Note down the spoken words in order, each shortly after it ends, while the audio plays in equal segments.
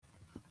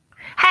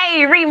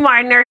Hey,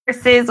 Remar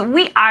nurses,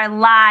 we are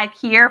live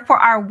here for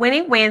our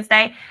Winning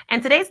Wednesday,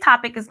 and today's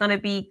topic is going to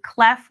be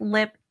cleft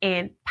lip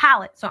and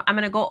palate. So I'm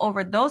going to go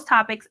over those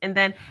topics, and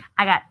then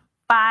I got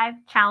 5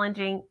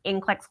 challenging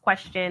NCLEX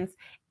questions,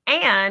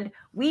 and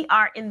we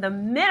are in the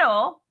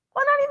middle,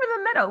 well, not even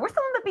the middle, we're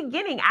still in the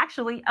beginning,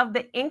 actually, of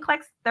the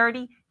NCLEX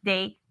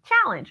 30-day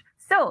challenge.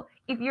 So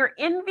if you're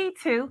in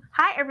V2,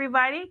 hi,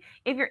 everybody.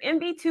 If you're in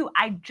V2,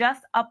 I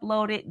just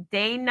uploaded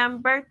day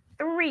number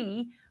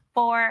 3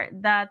 for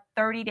the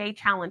 30-day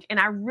challenge. And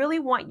I really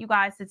want you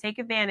guys to take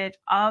advantage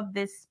of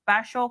this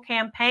special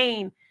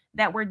campaign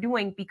that we're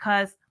doing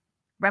because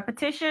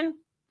repetition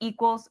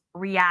equals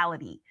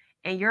reality.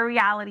 And your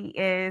reality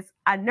is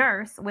a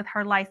nurse with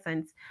her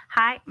license.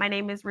 Hi, my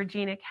name is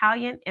Regina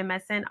Callion,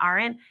 MSN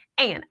RN,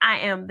 and I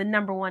am the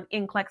 #1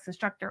 NCLEX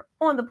instructor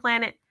on the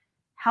planet,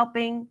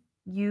 helping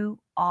you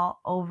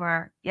all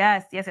over.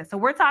 Yes. So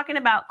we're talking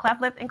about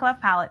cleft lip and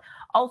cleft palate.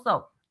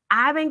 Also,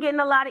 I've been getting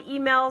a lot of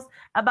emails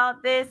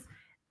about this.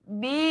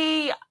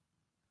 The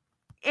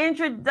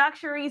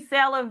introductory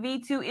sale of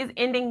V2 is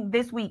ending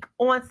this week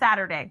on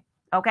Saturday.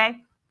 Okay.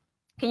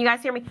 Can you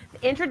guys hear me?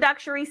 The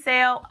introductory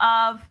sale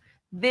of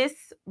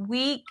this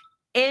week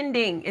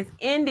it's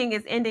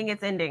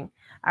ending.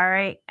 All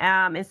right.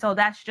 And so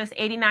that's just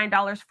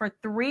 $89 for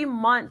 3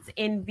 months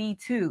in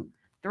V2.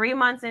 3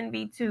 months in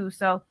V2.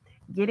 So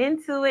get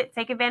into it.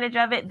 Take advantage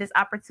of it. This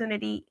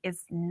opportunity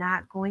is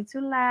not going to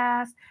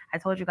last. I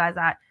told you guys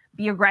that.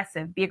 Be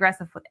aggressive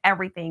with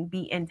everything.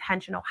 Be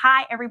intentional.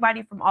 Hi,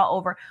 everybody from all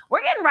over.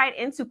 We're getting right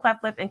into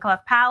cleft lip and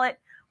cleft palate.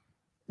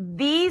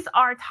 These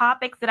are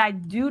topics that I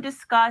do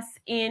discuss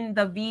in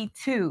the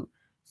V2.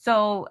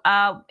 So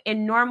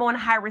in normal and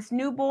high-risk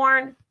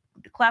newborn,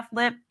 the cleft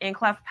lip and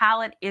cleft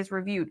palate is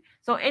reviewed.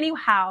 So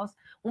anyhow,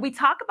 when we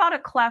talk about a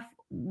cleft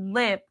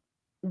lip,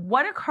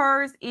 what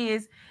occurs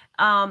is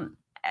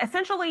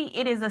essentially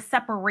it is a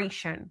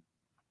separation.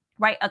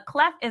 Right? A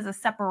cleft is a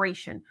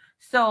separation.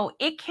 So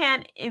it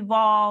can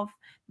involve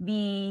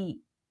the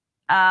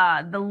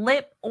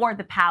lip or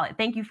the palate.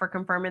 Thank you for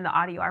confirming the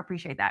audio. I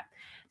appreciate that.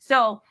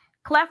 So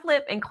cleft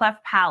lip and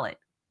cleft palate,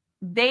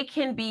 they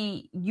can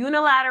be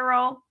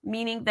unilateral,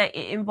 meaning that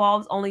it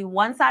involves only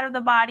one side of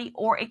the body,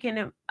 or it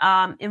can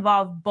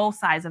involve both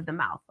sides of the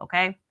mouth.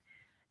 Okay.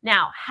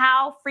 Now,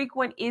 how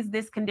frequent is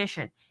this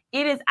condition?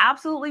 It is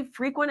absolutely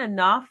frequent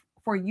enough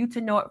for you to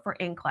know it for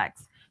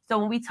NCLEX. So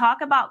when we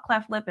talk about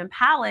cleft lip and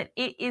palate,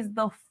 it is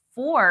the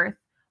 4th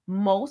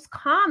most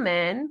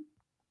common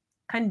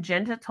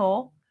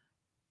congenital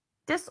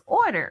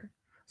disorder.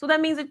 So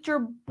that means that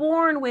you're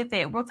born with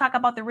it. We'll talk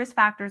about the risk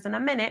factors in a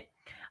minute.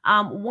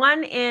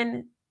 1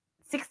 in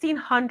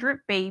 1,600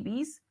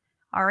 babies,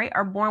 all right,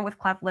 are born with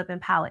cleft lip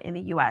and palate in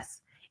the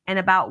U.S. And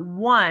about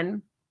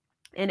 1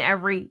 in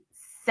every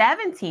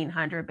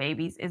 1,700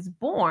 babies is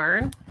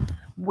born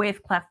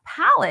with cleft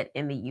palate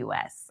in the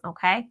U.S.,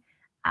 okay?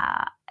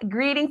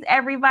 Greetings,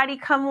 everybody.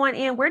 Come on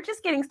in. We're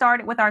just getting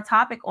started with our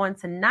topic on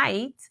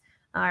tonight.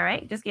 All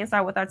right, just getting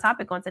started with our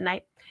topic on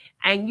tonight.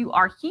 And you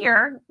are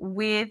here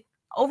with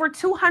over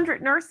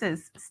 200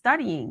 nurses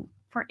studying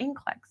for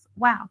NCLEX.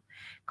 Wow.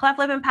 Cleft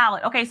lip and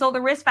palate. Okay, so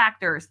the risk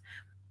factors.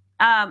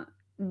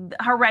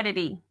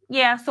 Heredity.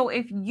 Yeah, so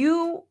if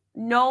you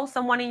know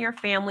someone in your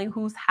family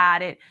who's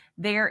had it,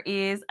 there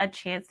is a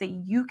chance that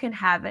you can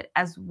have it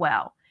as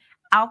well.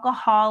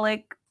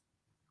 Alcoholic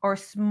or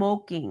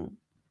smoking.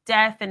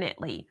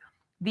 Definitely.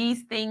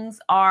 These things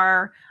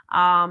are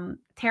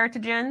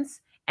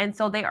teratogens, and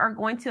so they are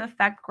going to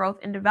affect growth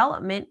and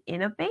development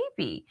in a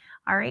baby.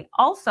 All right.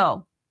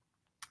 Also,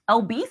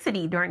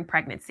 obesity during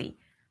pregnancy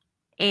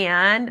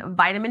and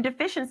vitamin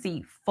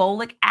deficiency.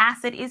 Folic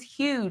acid is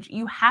huge.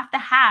 You have to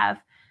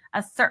have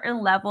a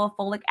certain level of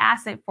folic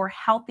acid for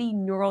healthy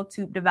neural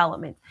tube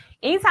development.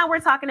 Anytime we're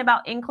talking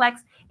about NCLEX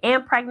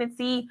and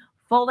pregnancy,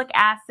 folic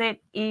acid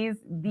is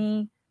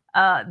the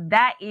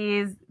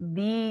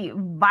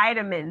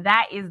vitamin.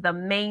 That is the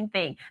main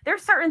thing.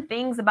 There's certain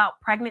things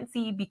about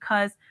pregnancy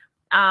because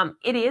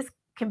it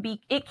can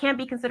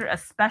be considered a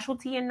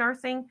specialty in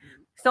nursing.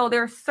 So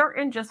there's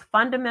certain just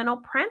fundamental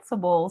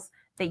principles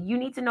that you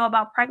need to know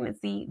about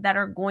pregnancy that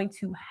are going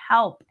to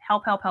help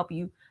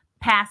you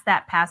pass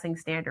that passing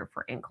standard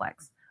for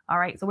NCLEX. All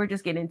right, so we're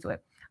just getting into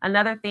it.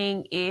 Another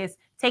thing is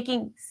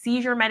taking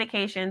seizure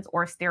medications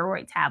or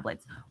steroid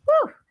tablets.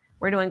 Woo,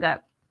 we're doing good.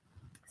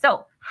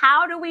 So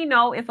how do we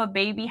know if a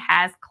baby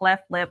has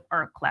cleft lip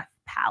or cleft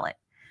palate?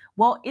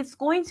 Well, it's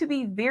going to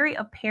be very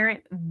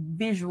apparent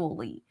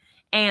visually.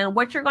 And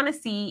what you're going to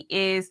see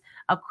is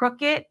a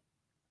crooked,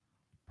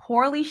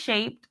 poorly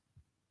shaped,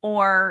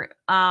 or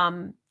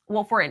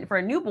for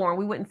a newborn,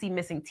 we wouldn't see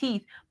missing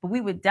teeth, but we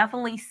would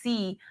definitely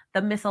see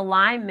the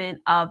misalignment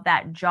of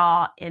that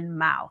jaw and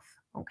mouth.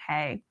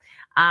 Okay.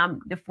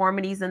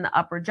 Deformities in the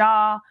upper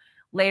jaw.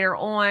 Later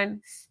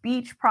on,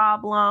 speech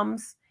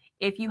problems.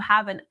 If you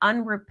have an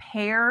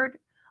unrepaired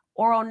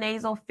oral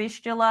nasal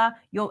fistula,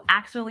 you'll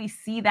actually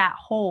see that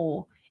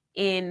hole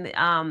in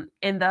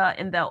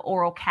the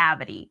oral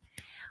cavity.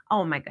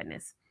 Oh my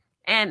goodness.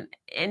 And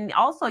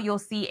also you'll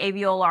see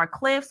alveolar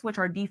cliffs, which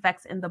are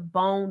defects in the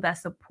bone that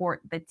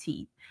support the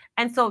teeth.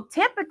 And so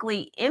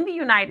typically in the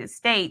United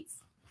States,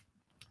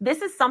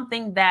 this is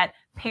something that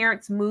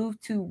parents move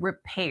to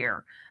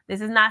repair. This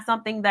is not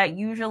something that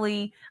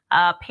usually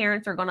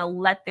parents are going to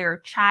let their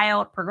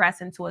child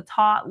progress into a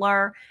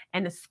toddler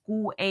and a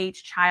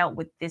school-age child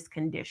with this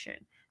condition.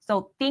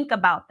 So think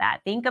about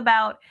that. Think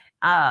about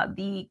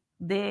the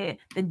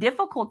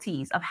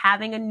difficulties of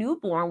having a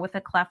newborn with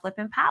a cleft lip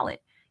and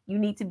palate. You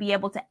need to be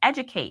able to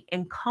educate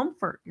and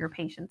comfort your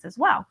patients as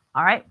well.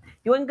 All right.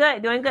 Doing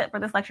good for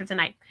this lecture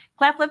tonight.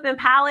 Cleft lip and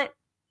palate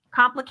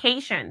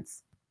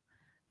complications.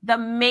 The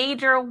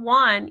major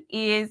one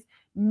is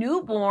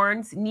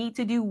newborns need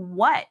to do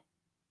what?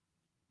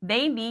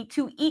 They need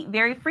to eat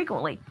very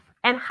frequently.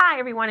 And hi,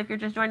 everyone, if you're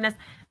just joining us,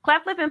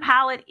 cleft lip and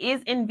palate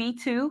is in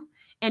V2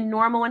 in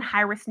normal and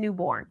high-risk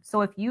newborn.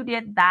 So if you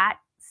did that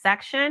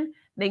section,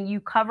 then you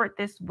covered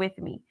this with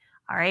me.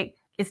 All right.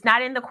 It's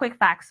not in the quick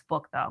facts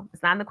book, though.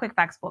 It's not in the quick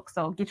facts book.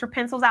 So get your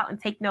pencils out and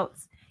take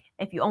notes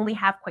if you only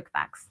have quick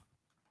facts.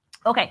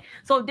 Okay,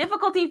 so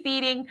difficulty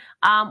feeding.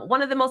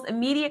 One of the most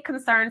immediate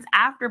concerns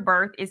after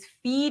birth is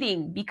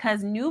feeding,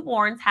 because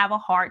newborns have a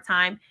hard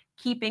time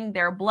keeping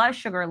their blood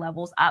sugar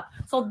levels up.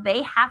 So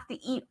they have to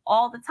eat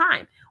all the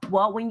time.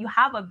 Well, when you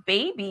have a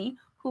baby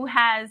who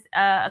has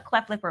a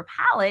cleft lip or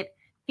palate,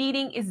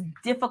 feeding is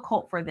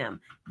difficult for them.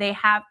 They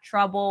have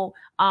trouble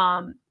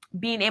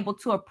being able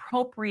to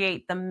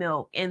appropriate the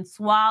milk and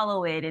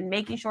swallow it and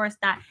making sure it's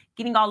not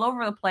getting all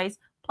over the place.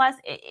 Plus,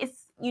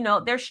 it's,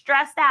 they're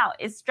stressed out.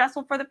 It's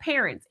stressful for the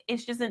parents.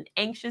 It's just an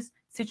anxious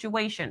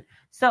situation.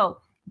 So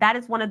that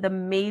is one of the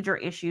major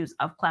issues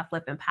of cleft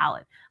lip and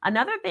palate.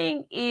 Another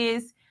thing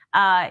is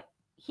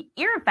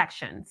ear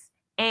infections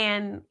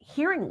and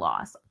hearing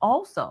loss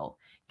also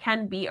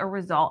can be a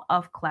result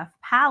of cleft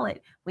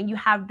palate. When you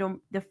have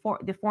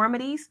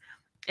deformities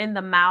in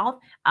the mouth,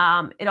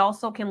 it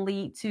also can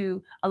lead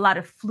to a lot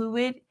of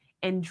fluid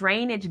and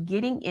drainage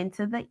getting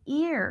into the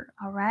ear.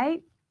 All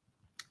right.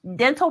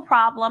 Dental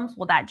problems,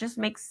 well, that just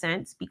makes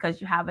sense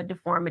because you have a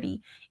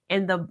deformity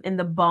in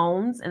the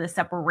bones and the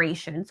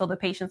separation. So the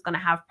patient's going to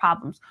have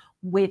problems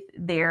with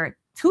their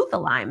tooth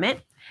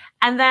alignment.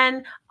 And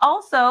then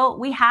also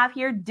we have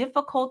here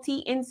difficulty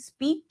in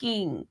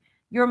speaking.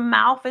 Your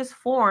mouth is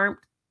formed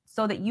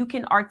so that you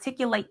can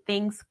articulate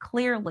things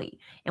clearly.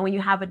 And when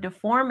you have a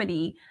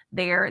deformity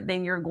there,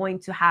 then you're going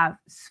to have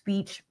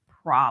speech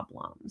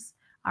problems.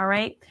 All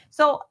right.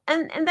 So,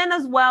 and then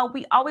as well,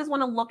 we always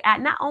want to look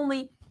at not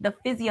only the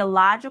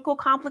physiological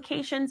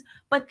complications,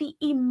 but the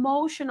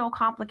emotional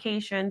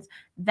complications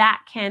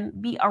that can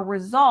be a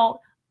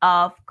result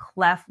of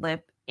cleft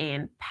lip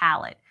and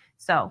palate.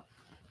 So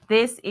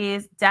this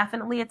is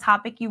definitely a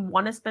topic you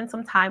want to spend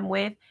some time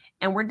with.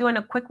 And we're doing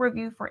a quick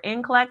review for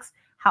NCLEX.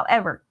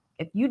 However,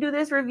 if you do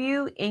this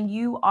review and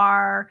you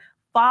are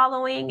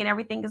following and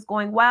everything is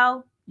going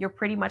well, you're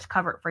pretty much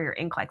covered for your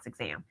NCLEX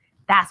exam.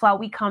 That's why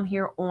we come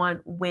here on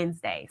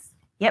Wednesdays.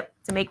 Yep,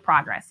 to make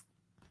progress.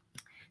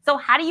 So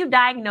how do you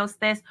diagnose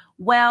this?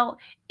 Well,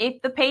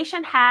 if the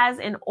patient has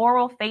an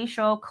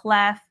orofacial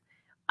cleft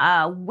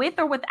with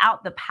or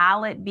without the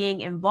palate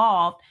being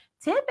involved,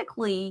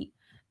 typically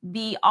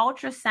the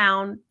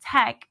ultrasound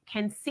tech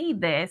can see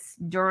this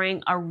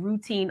during a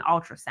routine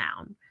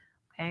ultrasound.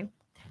 Okay.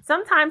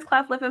 Sometimes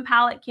cleft lip and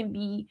palate can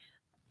be,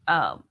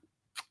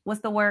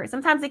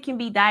 Sometimes it can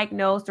be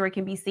diagnosed or it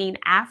can be seen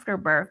after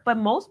birth, but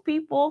most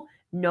people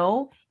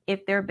know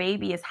if their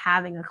baby is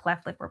having a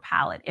cleft lip or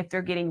palate if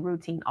they're getting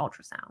routine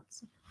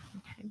ultrasounds.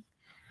 Okay.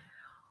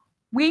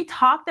 We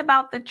talked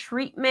about the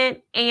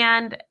treatment,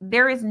 and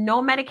there is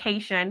no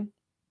medication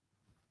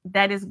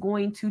that is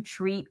going to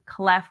treat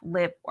cleft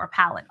lip or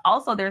palate.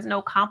 Also, there's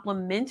no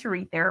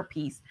complementary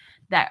therapies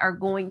that are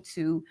going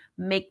to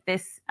make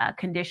this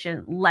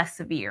condition less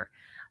severe.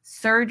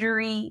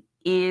 Surgery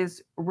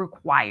is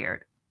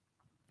required.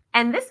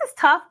 And this is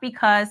tough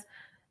because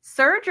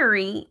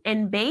surgery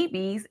in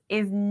babies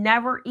is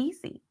never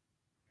easy.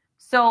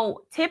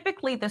 So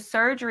typically the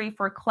surgery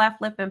for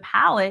cleft lip and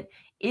palate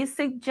is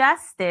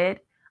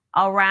suggested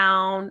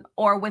around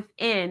or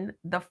within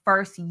the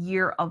first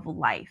year of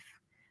life.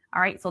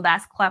 All right, so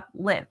that's cleft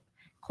lip.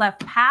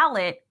 Cleft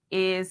palate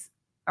is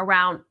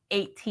around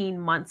 18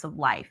 months of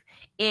life.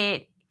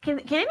 Can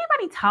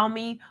anybody tell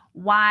me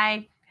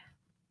why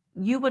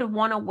you would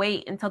want to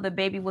wait until the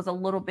baby was a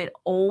little bit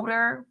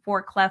older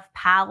for cleft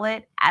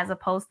palate as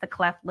opposed to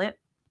cleft lip?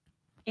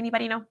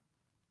 Anybody know?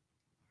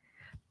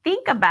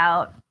 Think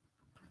about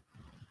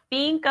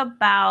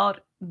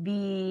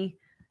the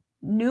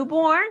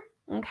newborn,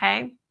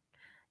 okay?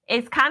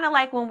 It's kind of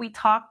like when we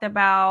talked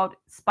about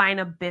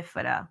spina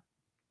bifida.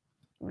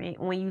 Right?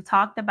 When you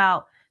talked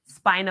about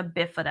spina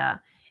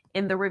bifida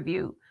in the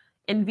review,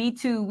 in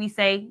V2, we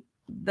say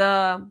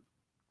the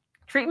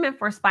treatment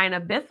for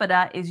spina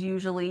bifida is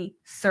usually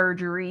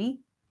surgery,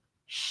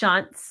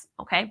 shunts,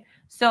 okay?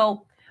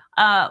 So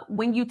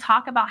when you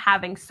talk about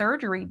having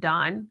surgery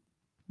done,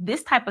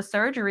 this type of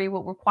surgery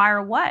will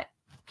require what?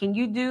 Can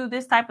you do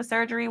this type of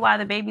surgery while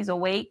the baby's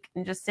awake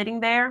and just sitting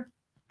there?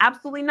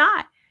 Absolutely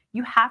not.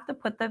 You have to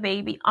put the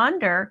baby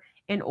under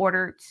in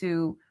order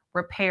to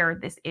repair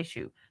this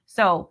issue.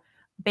 So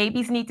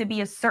babies need to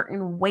be a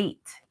certain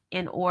weight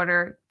in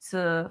order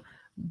to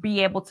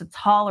be able to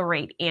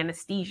tolerate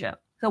anesthesia.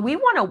 So we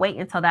want to wait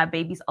until that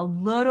baby's a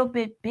little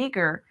bit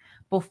bigger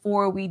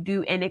before we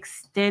do an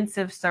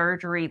extensive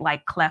surgery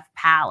like cleft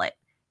palate.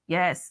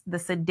 Yes, the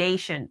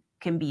sedation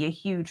can be a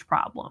huge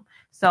problem.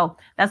 So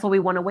that's what we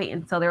want to wait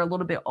until they're a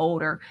little bit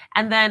older.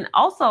 And then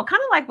also,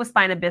 kind of like with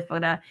spina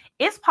bifida,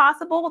 it's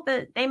possible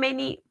that they may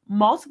need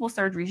multiple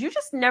surgeries. You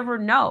just never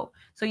know.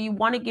 So you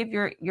want to give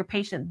your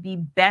patient the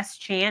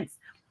best chance.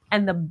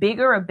 And the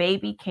bigger a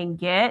baby can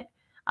get,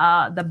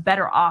 the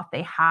better off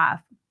they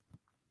have.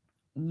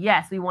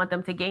 Yes, we want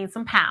them to gain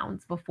some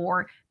pounds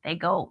before they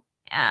go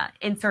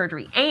in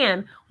surgery.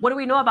 And what do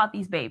we know about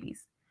these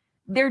babies?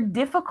 They're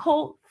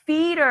difficult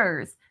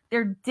feeders.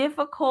 They're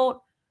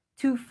difficult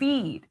to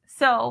feed.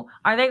 So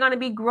are they going to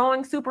be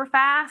growing super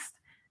fast?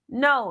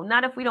 No,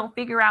 not if we don't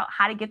figure out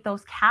how to get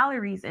those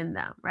calories in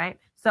them, right?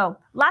 So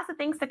lots of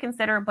things to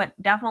consider, but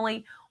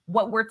definitely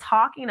what we're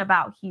talking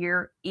about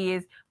here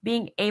is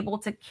being able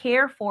to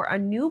care for a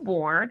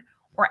newborn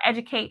or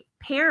educate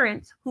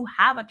parents who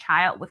have a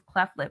child with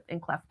cleft lip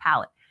and cleft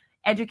palate.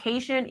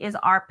 Education is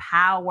our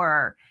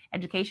power.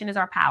 Education is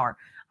our power.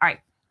 All right.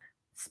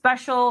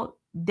 Special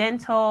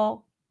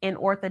dental and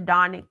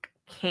orthodontic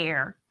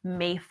care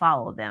may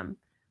follow them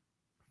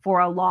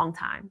for a long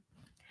time.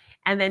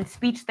 And then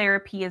speech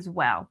therapy as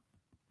well.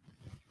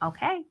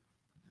 Okay.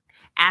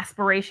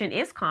 Aspiration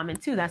is common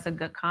too. That's a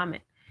good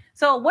comment.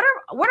 So what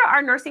are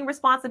our nursing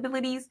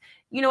responsibilities?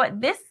 You know what?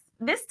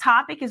 This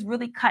topic is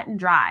really cut and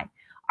dry.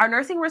 Our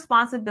nursing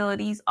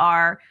responsibilities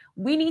are,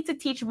 we need to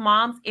teach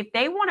moms, if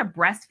they want to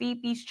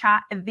breastfeed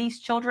these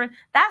children,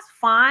 that's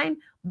fine,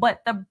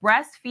 but the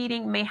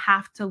breastfeeding may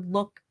have to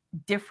look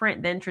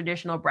different than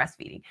traditional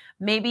breastfeeding.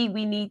 Maybe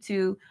we need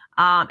to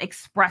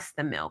express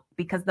the milk,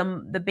 because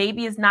the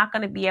baby is not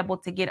going to be able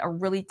to get a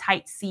really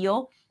tight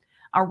seal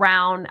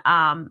around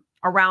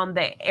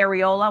the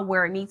areola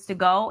where it needs to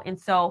go. And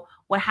so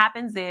what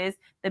happens is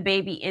the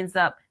baby ends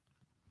up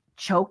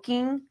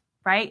choking,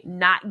 right?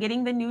 Not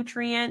getting the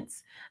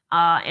nutrients,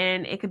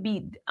 and it could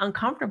be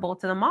uncomfortable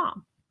to the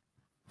mom.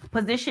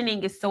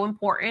 Positioning is so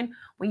important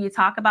when you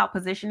talk about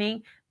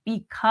positioning,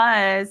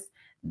 because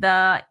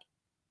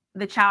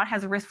the child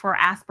has a risk for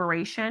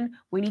aspiration.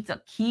 We need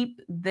to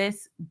keep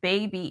this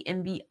baby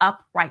in the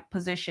upright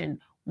position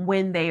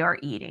when they are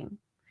eating.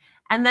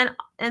 And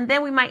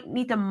then we might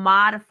need to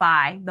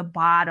modify the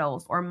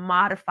bottles or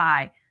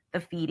modify the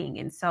feeding.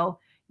 And so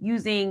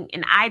using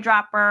an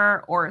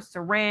eyedropper or a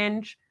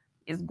syringe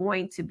is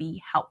going to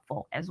be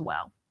helpful as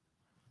well.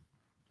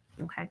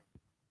 Okay.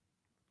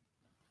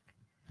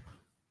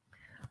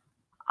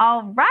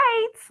 All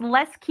right,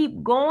 let's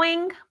keep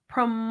going.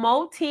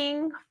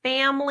 Promoting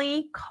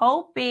family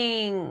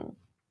coping.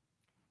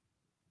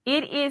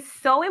 It is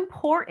so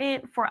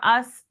important for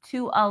us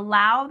to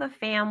allow the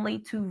family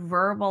to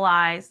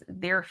verbalize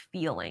their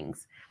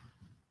feelings.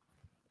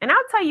 And I'll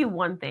tell you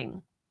one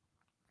thing.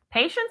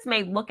 Patients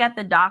may look at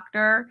the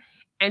doctor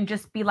and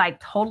just be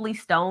like totally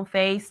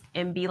stone-faced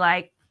and be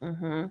like,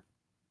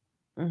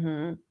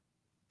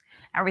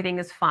 everything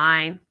is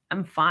fine.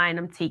 I'm fine.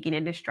 I'm taking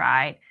it in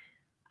stride.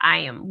 I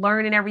am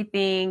learning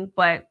everything.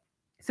 But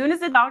as soon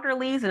as the doctor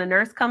leaves and a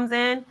nurse comes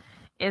in,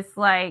 it's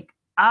like,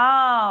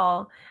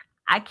 oh,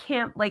 I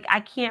can't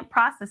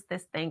process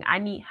this thing. I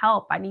need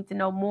help. I need to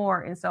know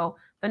more. And so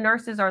the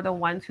nurses are the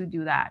ones who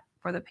do that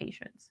for the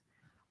patients.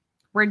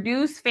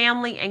 Reduce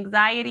family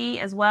anxiety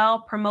as well.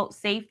 Promote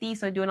safety.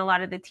 So doing a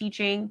lot of the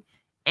teaching,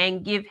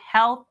 and give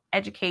health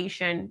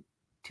education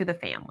to the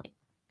family.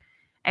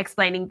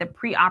 Explaining the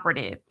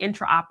preoperative,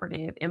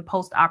 intraoperative, and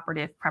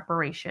postoperative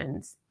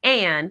preparations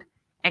and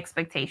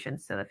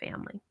expectations to the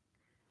family.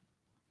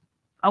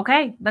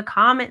 Okay, the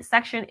comment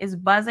section is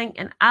buzzing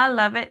and I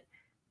love it.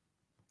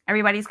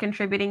 Everybody's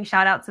contributing.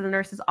 Shout out to the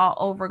nurses all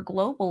over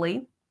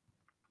globally.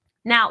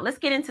 Now, let's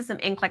get into some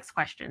NCLEX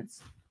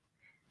questions.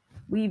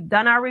 We've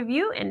done our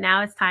review and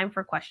now it's time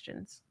for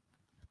questions.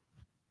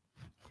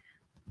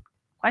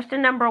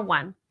 Question number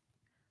 1.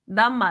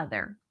 The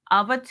mother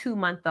of a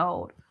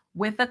 2-month-old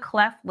with a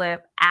cleft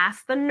lip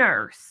asked the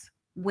nurse,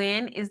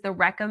 when is the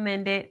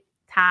recommended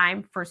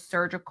time for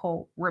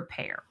surgical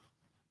repair?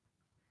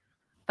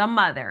 The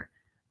mother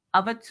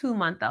of a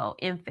 2-month-old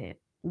infant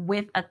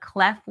with a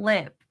cleft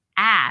lip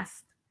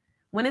asked,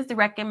 when is the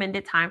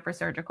recommended time for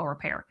surgical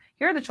repair?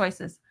 Here are the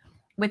choices.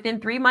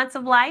 Within 3 months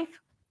of life,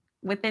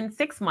 within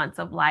 6 months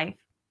of life,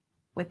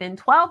 within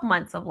 12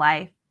 months of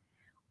life,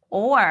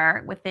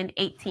 or within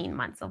 18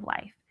 months of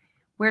life.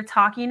 We're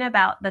talking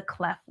about the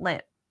cleft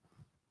lip.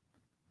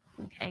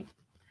 Okay.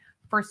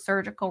 For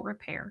surgical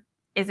repair.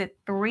 Is it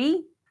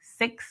 3,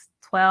 6,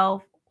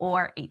 12,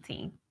 or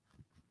 18?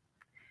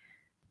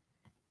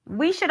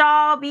 We should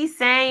all be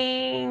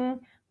saying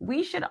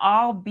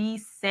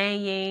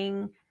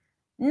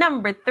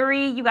number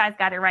 3. You guys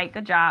got it right.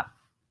 Good job.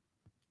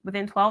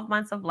 Within 12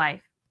 months of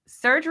life.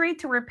 Surgery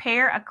to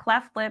repair a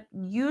cleft lip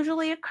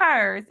usually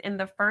occurs in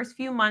the first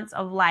few months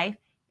of life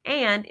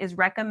and is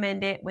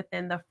recommended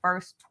within the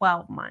first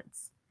 12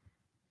 months.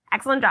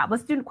 Excellent job.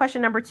 Let's do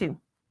question number 2.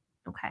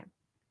 Okay.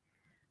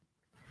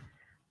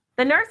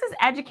 The nurse is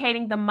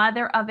educating the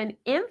mother of an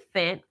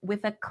infant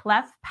with a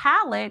cleft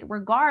palate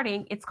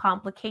regarding its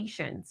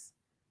complications.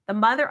 The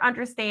mother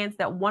understands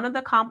that one of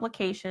the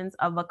complications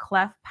of a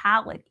cleft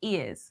palate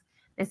is,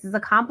 this is a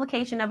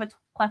complication of a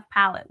cleft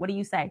palate. What do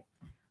you say?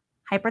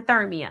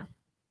 Hyperthermia,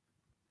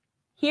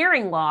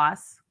 hearing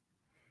loss,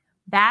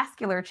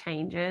 vascular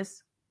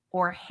changes,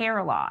 or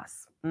hair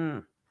loss.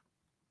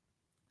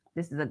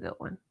 This is a good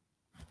one.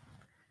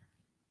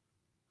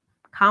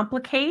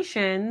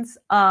 Complications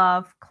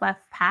of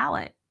cleft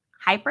palate: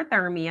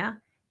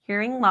 hyperthermia,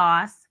 hearing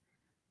loss,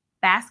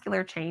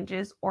 vascular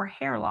changes, or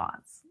hair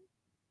loss.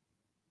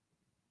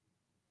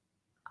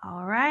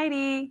 All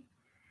righty.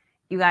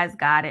 You guys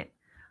got it.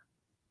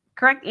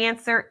 Correct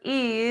answer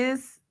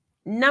is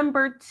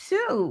number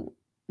 2.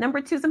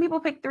 Number 2. Some people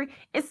pick 3.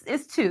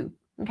 It's 2.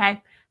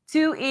 Okay.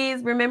 2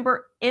 is,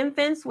 remember,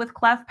 infants with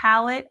cleft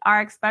palate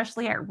are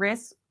especially at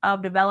risk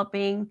of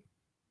developing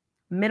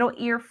middle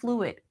ear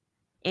fluid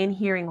and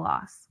hearing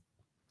loss.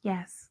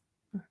 Yes.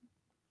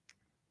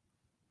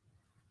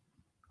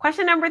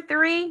 Question number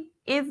 3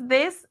 is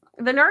this.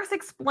 The nurse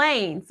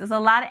explains, there's a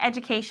lot of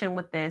education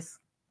with this.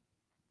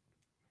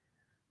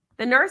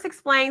 The nurse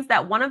explains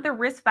that one of the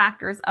risk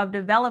factors of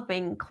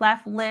developing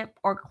cleft lip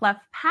or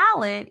cleft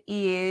palate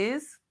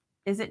is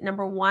it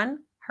number 1,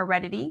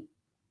 heredity,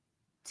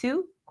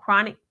 2,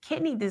 chronic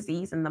kidney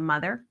disease in the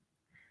mother,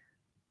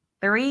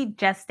 3,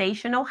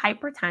 gestational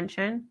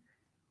hypertension,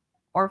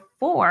 or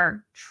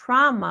 4,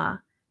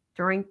 trauma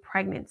during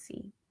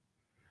pregnancy.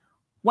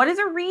 What is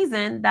a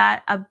reason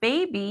that a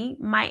baby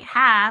might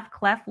have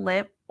cleft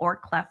lip or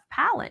cleft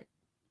palate?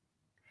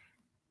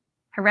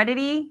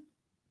 Heredity,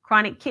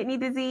 chronic kidney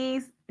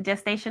disease,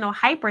 gestational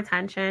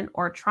hypertension,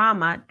 or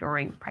trauma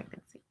during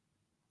pregnancy.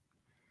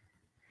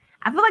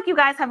 I feel like you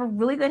guys have a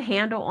really good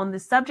handle on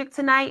this subject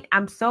tonight.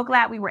 I'm so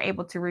glad we were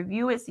able to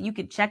review it so you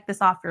could check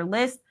this off your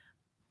list.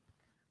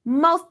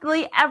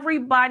 Mostly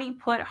everybody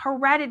put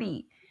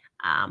heredity.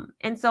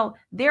 And so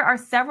there are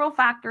several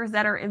factors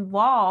that are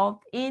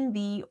involved in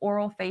the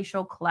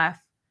orofacial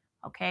cleft,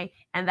 okay?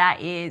 And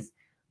that is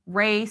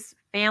race,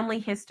 family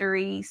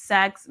history,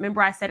 sex.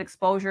 Remember I said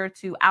exposure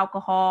to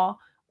alcohol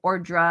or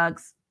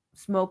drugs,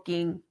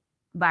 smoking,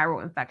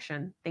 viral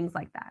infection, things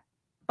like that.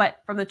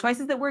 But from the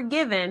choices that we're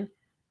given,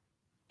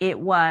 it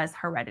was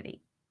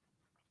heredity.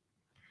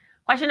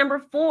 Question number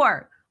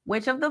 4,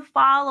 which of the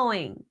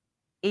following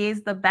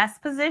is the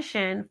best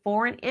position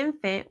for an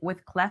infant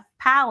with cleft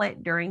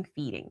palate during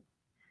feeding?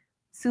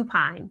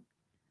 Supine,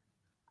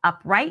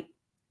 upright,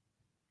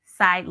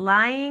 side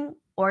lying,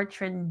 or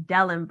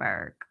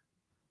Trendelenburg?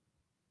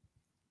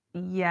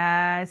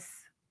 Yes,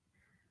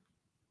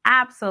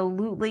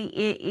 absolutely.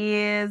 It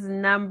is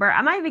number,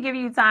 I'm not even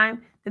giving you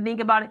time to think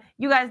about it.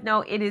 You guys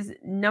know it is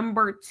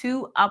number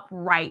 2,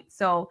 upright.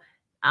 So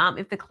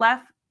if the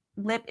cleft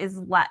lip is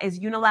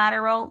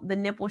unilateral, the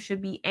nipple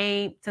should be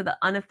aimed to the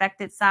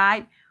unaffected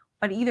side.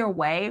 But either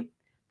way,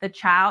 the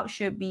child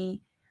should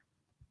be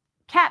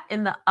kept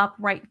in the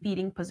upright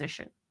feeding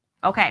position.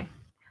 Okay,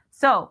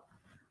 so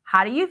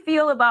how do you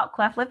feel about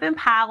cleft lip and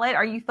palate?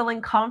 Are you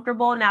feeling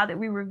comfortable now that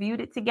we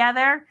reviewed it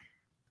together?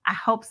 I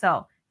hope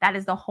so. That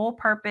is the whole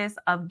purpose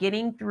of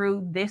getting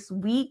through this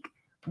week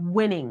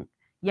winning.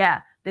 Yeah,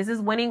 this is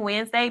Winning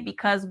Wednesday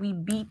because we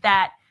beat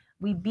that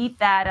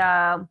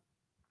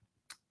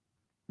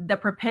the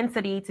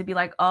propensity to be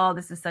like, oh,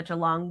 this is such a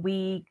long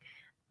week,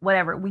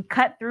 whatever. We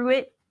cut through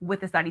it with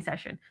the study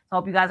session. So I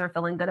hope you guys are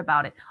feeling good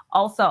about it.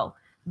 Also,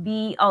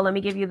 let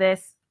me give you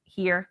this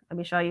here. Let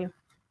me show you.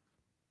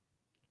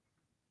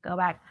 Go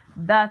back.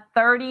 The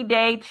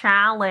 30-day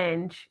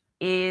challenge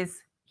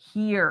is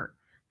here.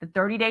 The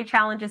 30-day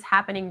challenge is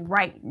happening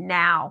right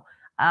now.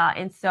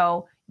 And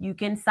so you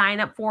can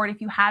sign up for it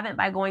if you haven't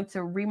by going to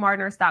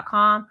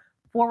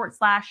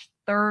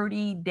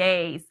remarnurse.com/30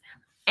 days.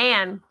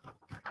 And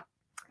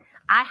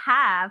I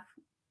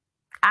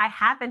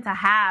happen to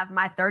have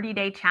my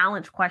 30-day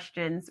challenge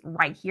questions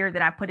right here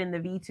that I put in the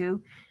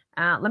V2.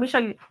 Let me show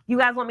you. You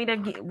guys want me to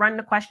run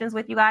the questions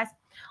with you guys?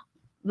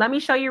 Let me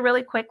show you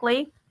really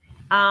quickly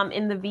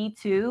in the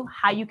V2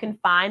 how you can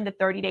find the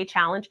 30-day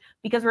challenge.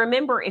 Because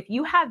remember, if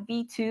you have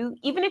V2,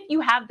 even if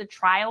you have the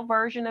trial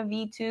version of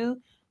V2,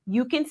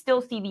 you can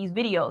still see these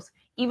videos.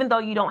 Even though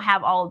you don't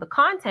have all of the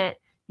content,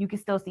 you can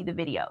still see the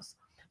videos.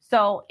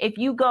 So if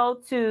you go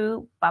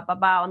to, let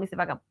me see if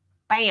I can,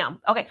 bam.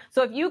 Okay,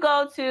 so if you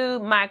go to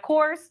my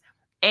course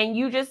and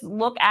you just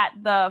look at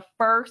the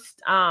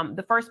first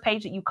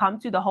page that you come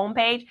to, the home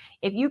page,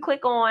 if you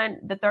click on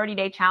the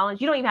 30-day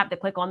challenge, you don't even have to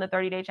click on the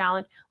 30-day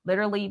challenge,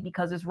 literally,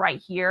 because it's right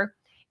here.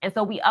 And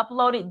so we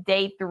uploaded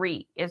day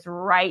 3. It's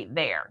right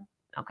there.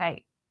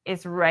 Okay,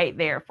 it's right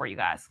there for you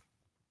guys.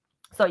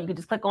 So you can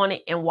just click on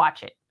it and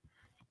watch it.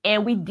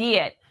 And we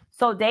did.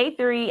 So day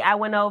 3, I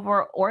went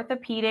over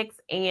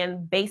orthopedics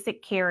and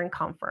basic care and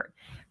comfort.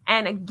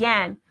 And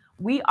again,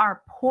 we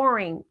are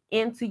pouring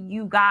into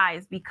you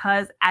guys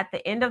because at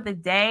the end of the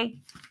day,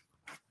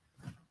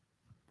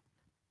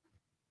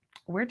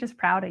 we're just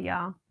proud of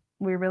y'all.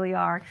 We really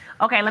are.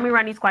 Okay, let me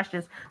run these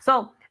questions.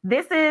 So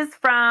this is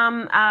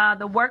from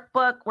the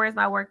workbook. Where's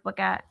my workbook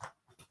at?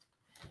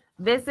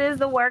 This is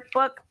the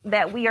workbook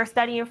that we are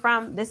studying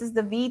from. This is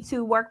the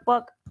V2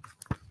 workbook.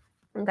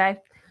 Okay.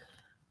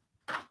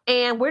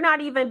 And we're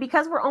not even,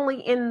 because we're only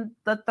in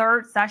the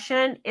third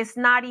session, it's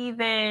not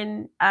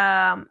even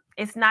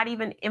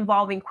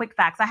involving quick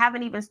facts. I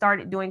haven't even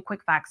started doing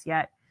quick facts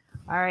yet.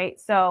 All right.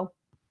 So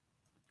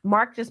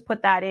Mark just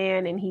put that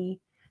in and he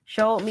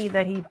showed me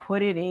that he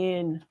put it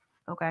in.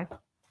 Okay.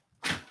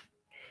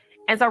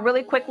 And so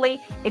really quickly,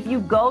 if you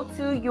go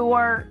to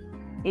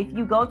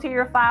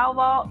your file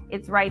vault,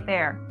 it's right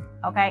there.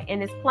 Okay.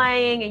 And it's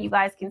playing and you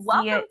guys can see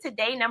it. Welcome to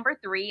day number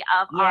 3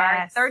 of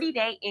our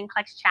 30-day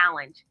NCLEX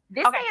challenge.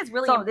 This day is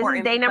really important. So this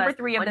is day number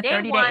 3 of the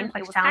 30-day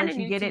NCLEX challenge.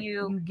 You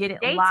get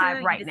it day live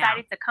 2, right you now.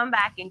 decided to come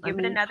back and give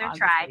it another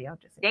try.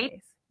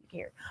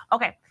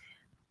 Okay.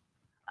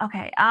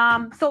 Okay.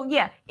 So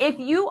yeah, if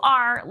you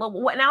are,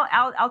 now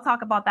I'll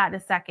talk about that in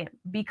a second,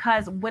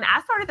 because when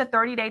I started the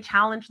 30-day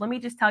challenge, let me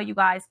just tell you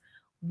guys,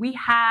 we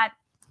had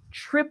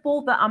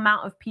triple the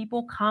amount of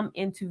people come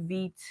into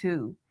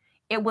V2.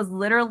 It was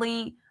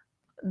literally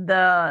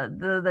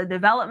the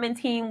development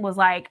team was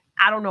like,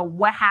 I don't know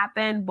what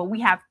happened, but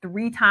we have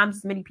 3 times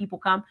as many people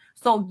come.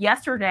 So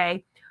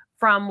yesterday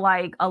from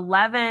like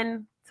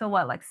 11 to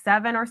like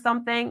 7 or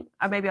something,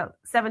 or maybe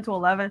 7 to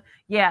 11.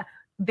 Yeah.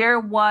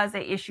 There was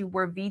an issue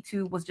where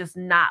V2 was just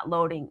not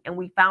loading. And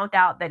we found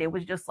out that it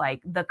was just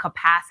like the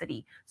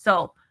capacity.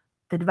 So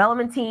the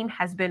development team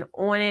has been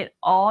on it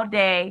all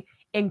day,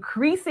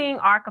 increasing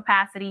our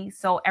capacity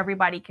so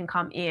everybody can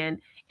come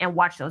in and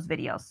watch those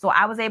videos. So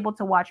I was able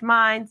to watch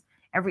mine.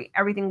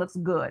 Everything looks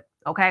good.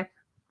 Okay.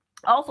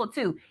 Also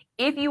too,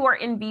 if you are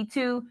in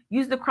V2,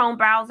 use the Chrome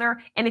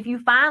browser. And if you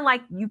find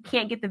like you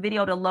can't get the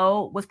video to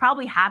load, what's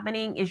probably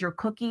happening is your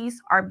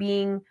cookies are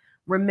being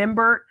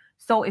remembered.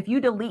 So if you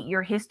delete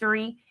your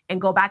history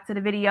and go back to the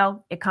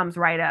video, it comes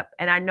right up.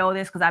 And I know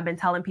this because I've been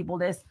telling people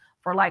this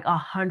for like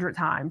 100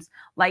 times.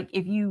 Like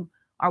if you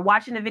are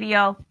watching the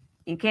video,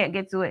 you can't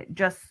get to it,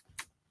 just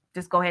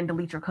go ahead and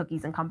delete your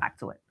cookies and come back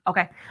to it.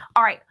 Okay.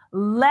 All right.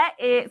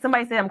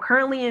 Somebody said I'm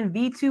currently in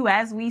V2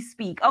 as we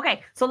speak.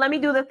 Okay. So let me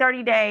do the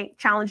 30-day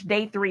challenge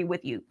day 3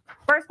 with you.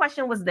 First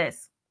question was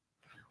this.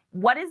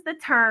 What is the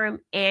term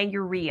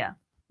anuria?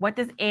 What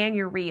does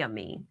anuria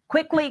mean?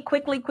 Quickly,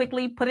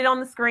 put it on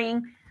the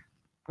screen.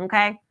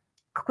 Okay.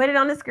 Put it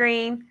on the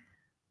screen.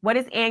 What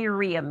does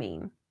anuria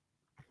mean?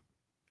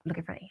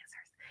 Looking for the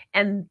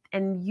answers.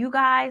 And you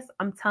guys,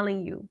 I'm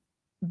telling you,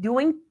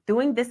 doing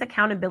this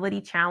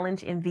accountability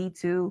challenge in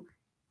V2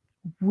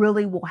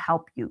 really will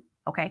help you.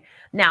 Okay.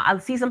 Now I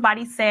see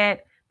somebody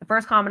said the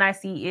first comment I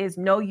see is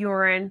no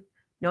urine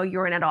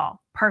at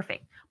all.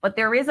 Perfect. But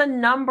there is a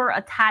number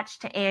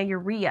attached to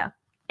anuria,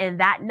 and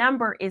that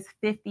number is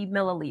 50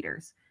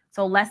 milliliters.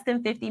 So less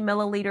than 50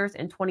 milliliters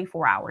in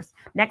 24 hours.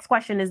 Next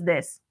question is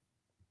this.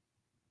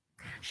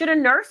 Should a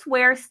nurse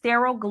wear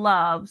sterile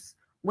gloves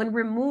when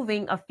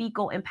removing a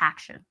fecal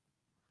impaction?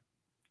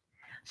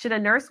 Should a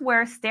nurse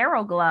wear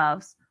sterile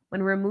gloves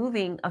when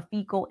removing a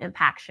fecal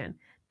impaction?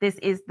 This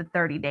is the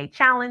 30-day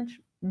challenge,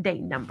 day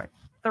number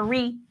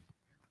 3.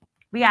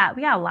 We got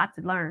a lot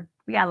to learn.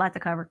 We got a lot to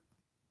cover.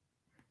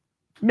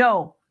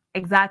 No,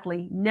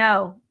 exactly.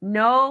 No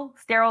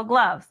sterile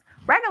gloves.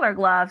 Regular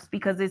gloves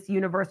because it's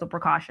universal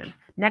precaution.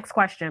 Next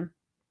question.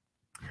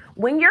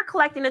 When you're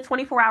collecting a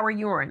 24-hour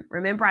urine,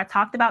 remember I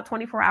talked about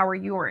 24-hour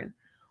urine.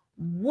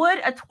 Would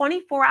a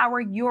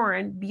 24-hour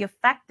urine be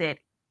affected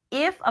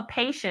if a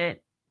patient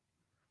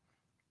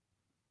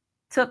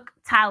took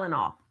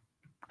Tylenol?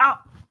 Oh,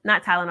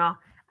 not Tylenol,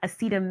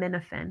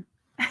 acetaminophen.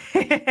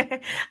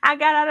 I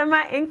got out of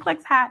my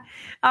NCLEX hat.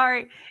 All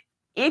right.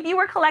 If you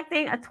were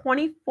collecting a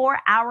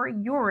 24-hour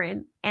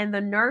urine and the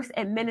nurse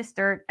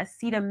administered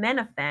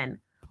acetaminophen,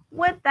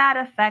 would that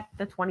affect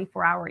the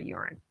 24-hour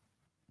urine?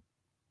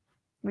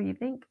 What do you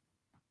think?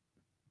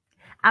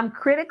 I'm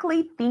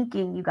critically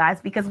thinking, you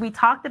guys, because we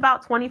talked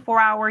about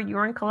 24-hour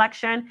urine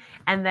collection,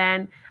 and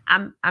then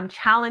I'm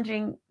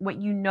challenging what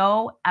you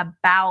know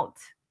about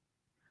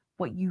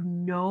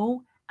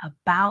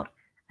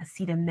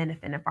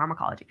acetaminophen in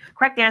pharmacology.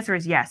 Correct answer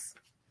is yes,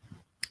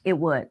 it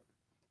would.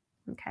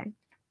 Okay.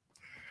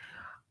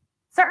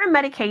 Certain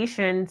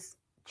medications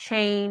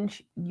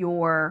change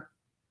your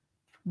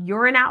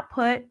urine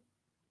output,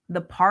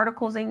 the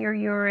particles in your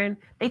urine.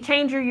 They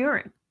change your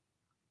urine.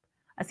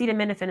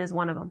 Acetaminophen is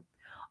one of them.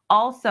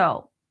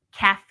 Also,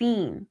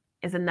 caffeine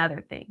is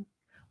another thing.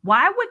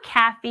 How would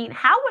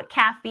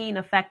caffeine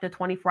affect the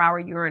 24-hour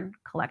urine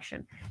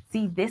collection?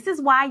 See, this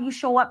is why you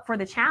show up for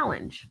the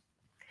challenge.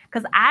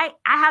 Because I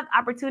have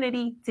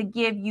opportunity to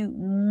give you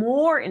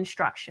more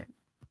instruction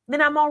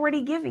than I'm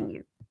already giving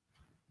you.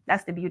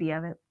 That's the beauty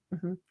of it.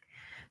 Mm-hmm.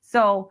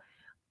 So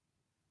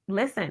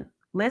listen.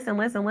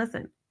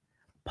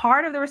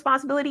 Part of the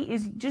responsibility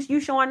is just you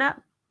showing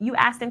up, you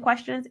asking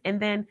questions. And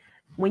then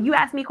when you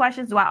ask me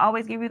questions, do I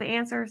always give you the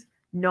answers?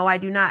 No, I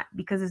do not,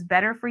 because it's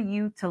better for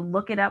you to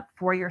look it up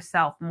for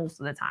yourself most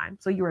of the time.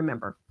 So you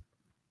remember.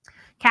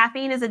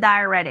 Caffeine is a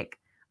diuretic.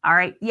 All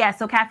right. Yeah.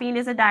 So caffeine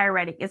is a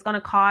diuretic. It's going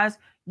to cause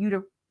you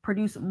to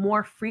produce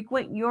more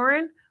frequent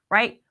urine,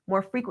 right?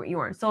 More frequent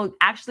urine. So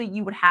actually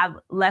you would have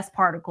less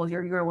particles.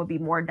 Your urine would be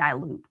more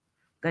dilute.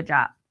 Good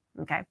job.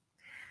 Okay.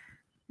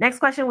 Next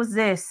question was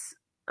this.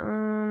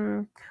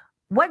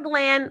 What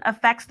gland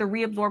affects the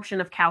reabsorption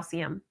of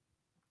calcium?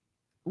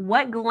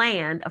 What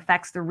gland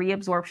affects the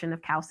reabsorption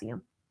of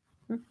calcium?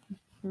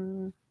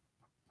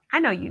 I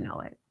know you know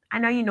it. I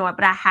know you know it,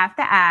 but I have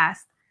to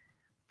ask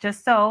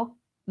just so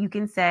you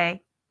can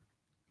say,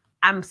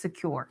 I'm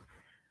secure.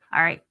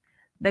 All right.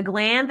 The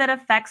gland that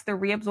affects the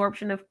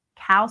reabsorption of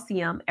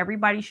calcium,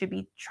 everybody should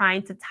be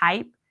trying to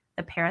type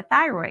the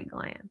parathyroid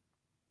gland.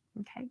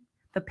 Okay.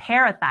 The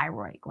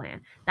parathyroid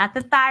gland, not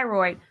the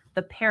thyroid,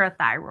 the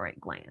parathyroid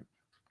gland.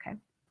 Okay.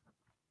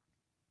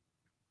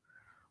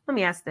 Let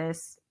me ask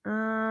this.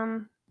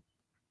 No,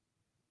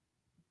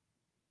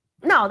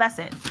 that's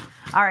it.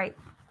 All right.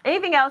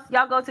 Anything else?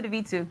 Y'all go to the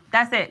V2.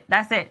 That's it.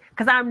 That's it.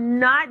 Because I'm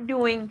not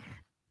doing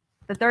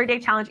the 30-day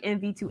challenge in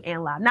V2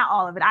 and live. Not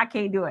all of it. I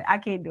can't do it. I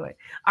can't do it.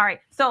 All right.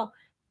 So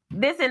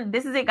this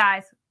is it,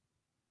 guys.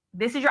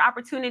 This is your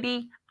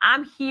opportunity.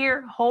 I'm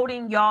here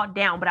holding y'all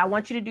down, but I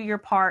want you to do your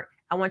part.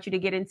 I want you to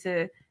get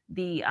into the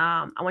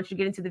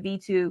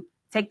V2.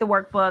 Take the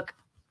workbook.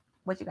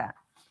 What you got?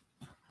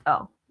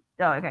 Oh,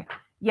 okay.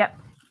 Yep.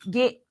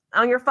 Get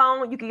on your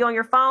phone. You can get on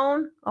your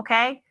phone.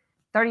 Okay.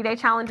 30-day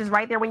challenge is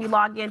right there when you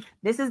log in.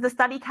 This is the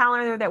study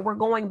calendar that we're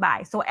going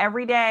by. So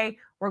every day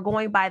we're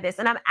going by this.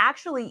 And I'm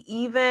actually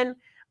even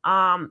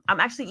going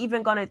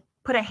to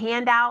put a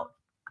handout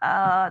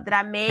that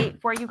I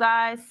made for you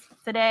guys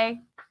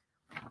today.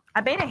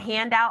 I made a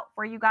handout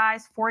for you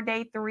guys for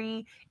day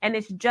 3. And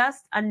I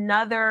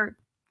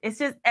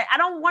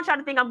don't want y'all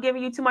to think I'm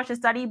giving you too much to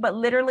study, but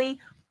literally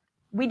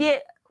we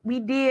did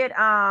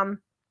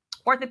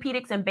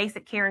orthopedics and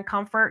basic care and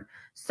comfort.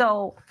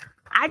 So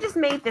I just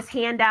made this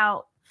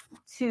handout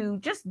to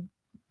just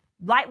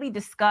lightly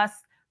discuss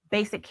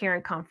basic care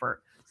and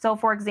comfort. So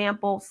for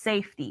example,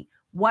 safety,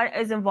 what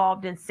is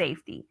involved in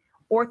safety?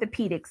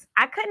 Orthopedics.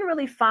 I couldn't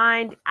really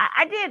find,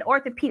 I did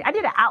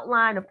an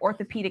outline of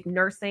orthopedic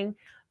nursing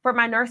for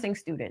my nursing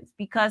students,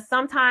 because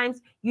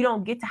sometimes you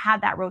don't get to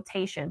have that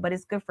rotation, but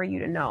it's good for you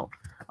to know.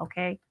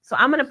 Okay. So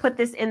I'm going to put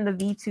this in the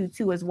V2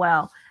 too as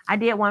well. I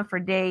did one for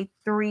day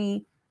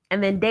 3,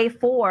 and then day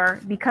 4,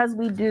 because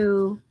we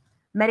do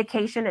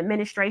medication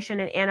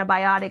administration and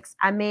antibiotics,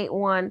 I made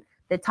one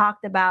that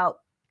talked about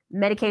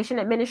medication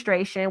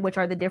administration, which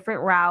are the different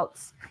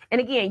routes.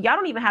 And again, y'all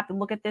don't even have to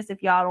look at this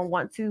if y'all don't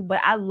want to,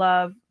 but I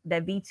love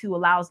that V2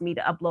 allows me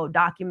to upload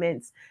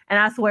documents. And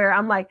I swear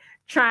I'm like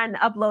trying to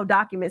upload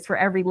documents for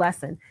every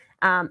lesson.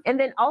 And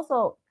then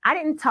also, I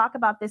didn't talk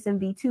about this in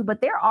V2,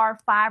 but there are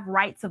 5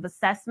 rights of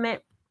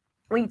assessment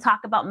when you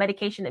talk about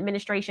medication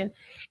administration.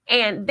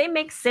 And they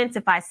make sense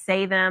if I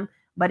say them,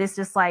 but it's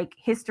just like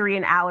history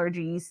and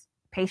allergies,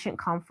 patient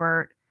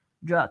comfort,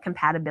 drug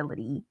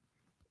compatibility,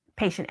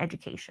 patient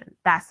education.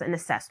 That's an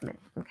assessment.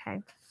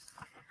 Okay.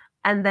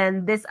 And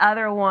then this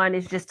other one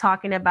is just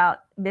talking about,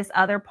 this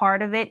other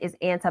part of it is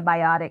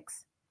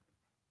antibiotics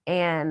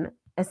and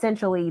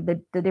essentially the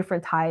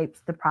different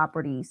types, the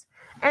properties.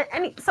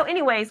 And so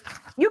anyways,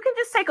 you can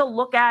just take a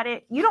look at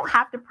it. You don't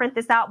have to print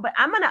this out, but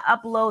I'm going to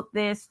upload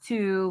this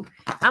to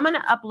the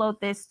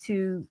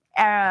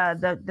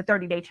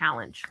 30-day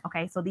challenge.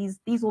 Okay. So these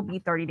will be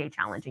 30-day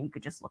challenge, and you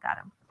could just look at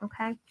them.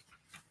 Okay.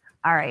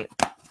 All right.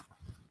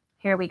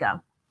 Here we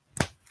go.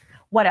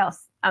 What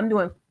else? I'm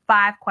doing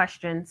 5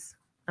 questions.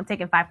 I'm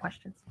taking 5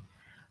 questions.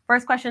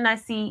 First question I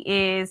see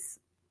is,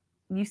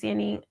 you see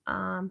any,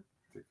 some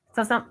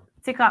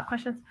TikTok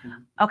questions?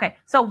 Mm-hmm. Okay.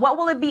 So what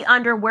will it be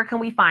under? Where can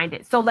we find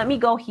it? So let me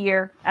go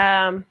here.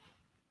 Let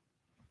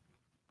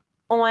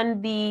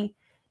me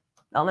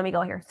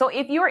go here. So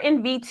if you're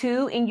in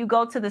V2 and you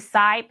go to the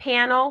side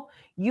panel,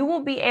 you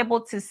will be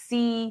able to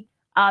see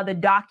the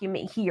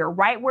document here,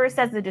 right where it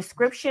says the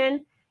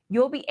description.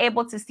 You'll be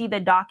able to see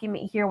the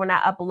document here when I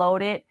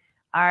upload it.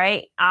 All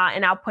right.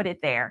 And I'll put it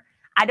there.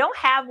 I don't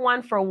have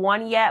one for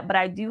 1 yet, but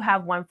I do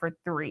have one for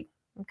 3.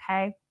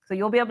 Okay. So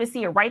you'll be able to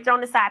see it right there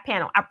on the side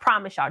panel. I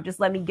promise y'all, just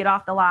let me get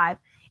off the live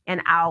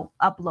and I'll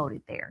upload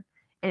it there.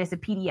 And it's a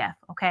PDF.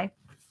 Okay.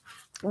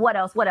 What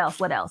else?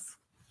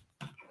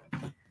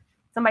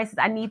 Somebody says,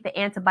 I need the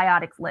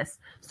antibiotics list.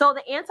 So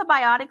the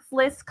antibiotics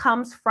list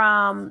comes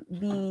from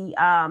the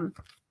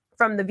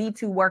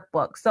V2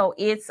 workbook. So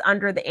it's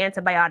under the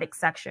antibiotics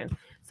section.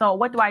 So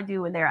what do I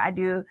do in there? I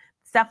do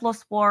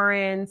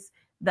cephalosporins,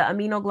 the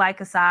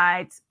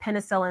aminoglycosides,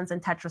 penicillins,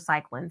 and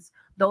tetracyclines.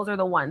 Those are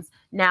the ones.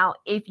 Now,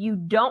 if you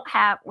don't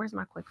have, where's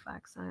my quick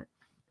facts at?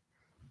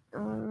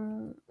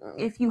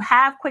 If you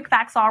have quick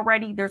facts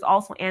already, there's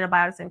also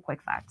antibiotics and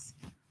quick facts.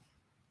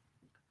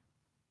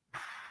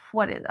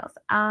 What is else?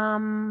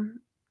 How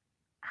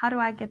do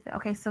I get there?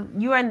 Okay, so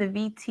you are in the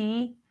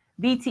VT.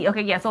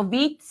 Okay, yeah. So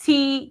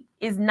VT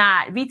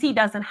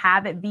doesn't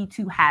have it.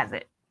 V2 has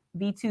it.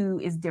 V2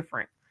 is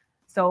different.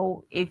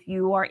 So if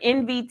you are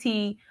in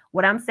VT,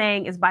 what I'm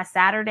saying is by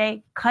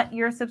Saturday, cut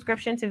your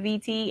subscription to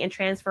VT and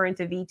transfer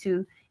into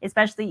V2,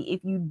 especially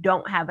if you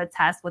don't have a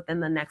test within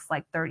the next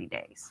like 30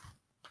 days.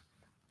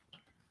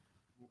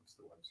 What's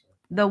the website?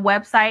 The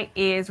website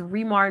is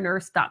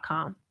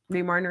remarnurse.com.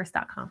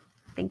 remarnurse.com.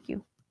 Thank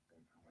you.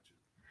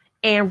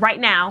 And right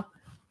now,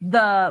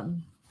 the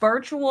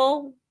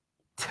virtual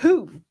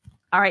 2,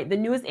 all right, the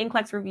newest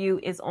NCLEX review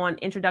is on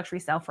introductory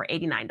sale for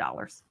 $89.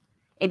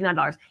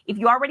 $89. If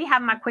you already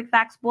have my quick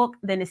facts book,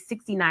 then it's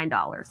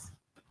 $69.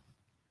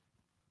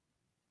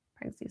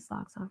 Pregnancy is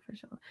locked on for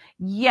sure.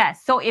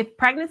 Yes. So if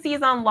pregnancy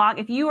is unlocked,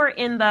 if you are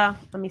in the,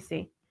 let me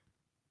see.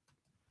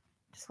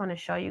 Just want to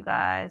show you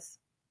guys.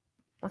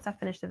 Once I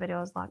finish the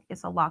video,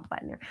 it's a lock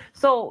button there.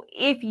 So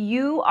if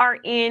you are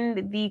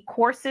in the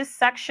courses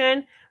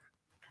section,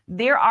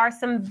 there are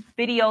some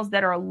videos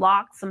that are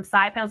locked, some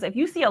side panels. If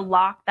you see a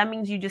lock, that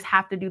means you just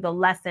have to do the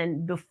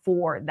lesson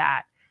before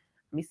that.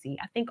 Let me see.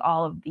 I think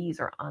all of these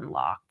are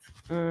unlocked.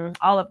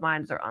 All of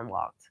mine are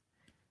unlocked.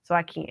 So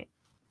I can't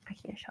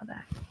show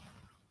that.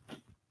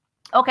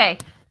 Okay.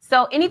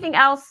 So anything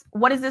else?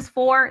 What is this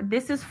for?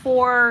 This is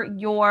for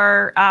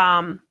your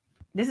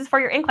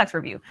NCLEX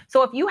review.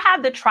 So if you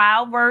have the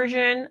trial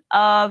version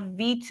of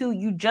V2,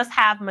 you just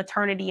have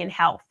maternity and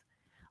health.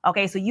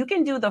 Okay. So you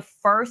can do the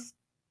first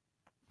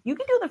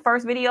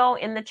video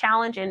in the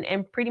challenge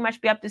and pretty much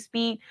be up to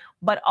speed,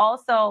 but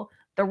also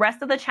the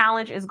rest of the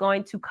challenge is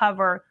going to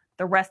cover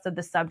the rest of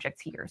the subjects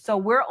here. So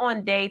we're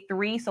on day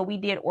 3. So we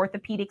did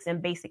orthopedics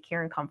and basic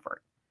care and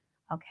comfort.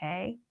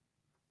 Okay.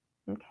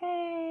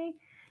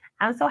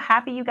 I'm so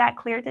happy you got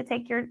cleared to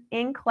take your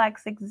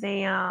NCLEX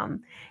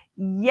exam.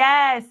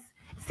 Yes,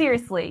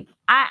 seriously.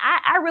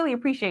 I really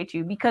appreciate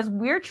you because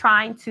we're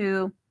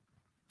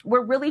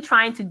really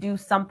trying to do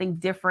something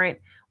different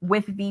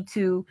with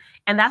V2.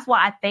 And that's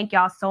why I thank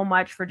y'all so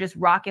much for just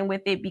rocking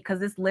with it, because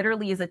this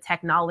literally is a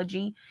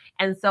technology.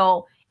 And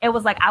so it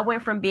was like, I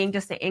went from being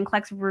just an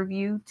NCLEX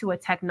review to a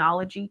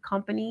technology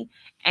company.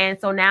 And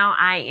so now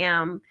I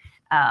am,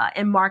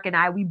 and Mark and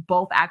I, we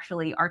both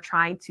actually are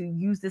trying to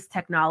use this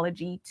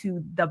technology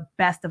to the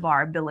best of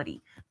our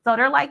ability. So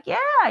they're like,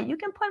 yeah, you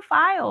can put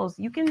files.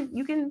 You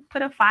can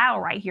put a file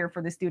right here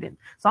for the student.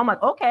 So I'm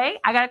like, okay,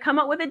 I got to come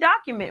up with a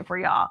document for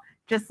y'all.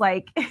 Just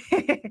like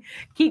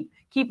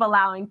keep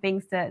allowing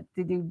things to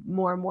do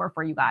more and more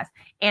for you guys.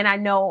 And I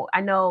know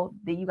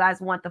that you guys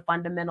want the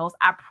fundamentals.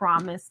 I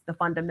promise the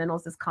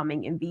fundamentals is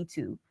coming in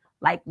V2.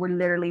 Like we're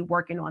literally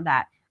working on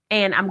that.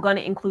 And I'm going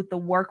to include the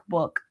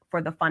workbook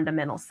for the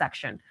fundamentals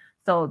section.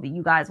 So that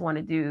you guys want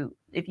to do,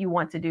 if you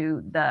want to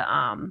do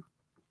all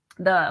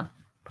the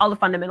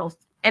fundamentals.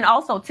 And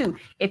also too,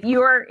 if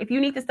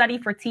you need to study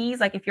for TEAS,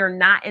 like if you're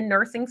not in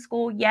nursing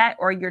school yet,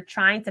 or you're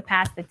trying to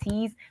pass the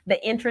TEAS,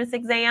 the entrance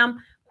exam,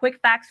 Quick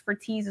Facts for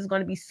TEAS is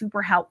going to be super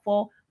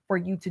helpful for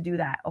you to do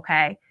that.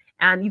 Okay.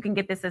 And you can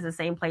get this as the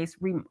same place,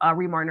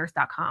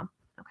 remarnurse.com.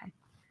 Okay.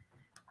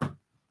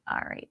 All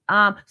right.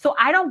 So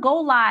I don't go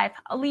live,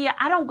 Aaliyah.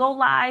 I don't go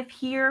live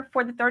here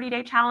for the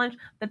 30-day challenge.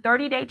 The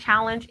 30-day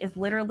challenge is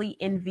literally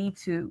in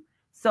V2.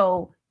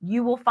 So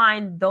you will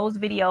find those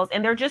videos,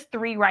 and they're just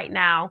 3 right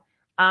now.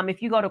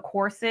 If you go to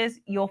courses,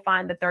 you'll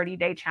find the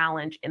 30-day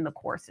challenge in the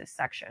courses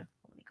section.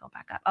 Let me go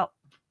back up. Oh,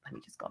 let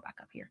me just go back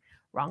up here.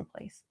 Wrong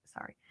place.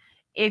 Sorry.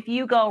 If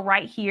you go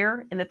right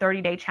here in the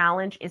 30-day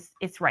challenge,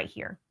 it's right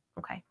here.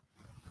 Okay.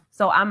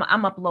 So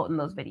I'm uploading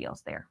those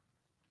videos there.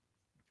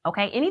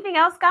 Okay. Anything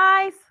else,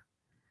 guys?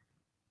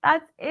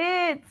 That's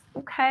it.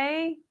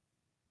 Okay.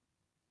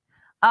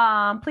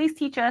 Please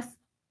teach us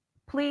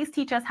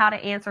how to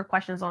answer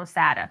questions on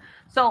SATA.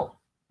 So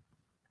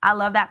I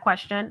love that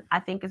question. I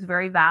think it's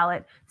very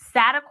valid.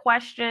 SATA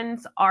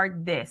questions are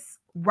this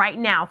right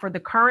now for the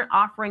current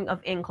offering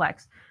of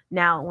NCLEX.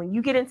 Now, when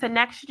you get into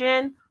next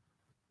gen,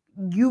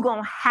 you're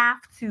going to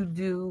have to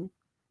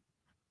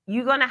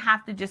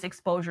just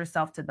expose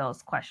yourself to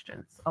those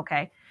questions.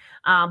 Okay.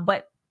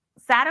 But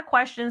SATA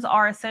questions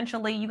are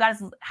essentially, you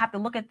guys have to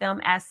look at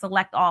them as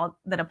select all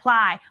that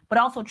apply, but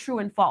also true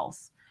and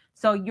false.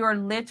 So you're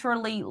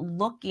literally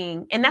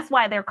looking, and that's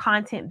why they're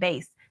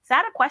content-based.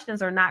 SATA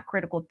questions are not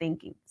critical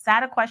thinking.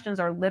 SATA questions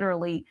are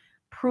literally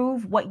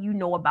prove what you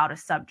know about a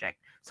subject.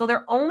 So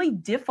they're only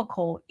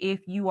difficult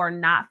if you are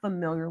not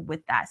familiar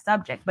with that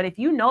subject. But if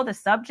you know the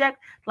subject,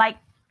 like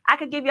I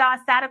could give y'all a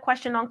SATA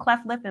question on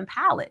cleft lip and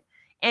palate,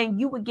 and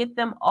you would get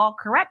them all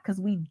correct because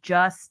we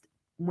just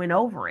went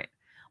over it.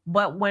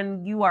 But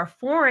when you are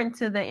foreign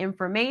to the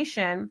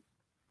information,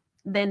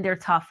 then they're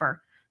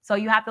tougher. So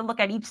you have to look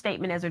at each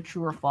statement as a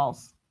true or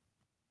false.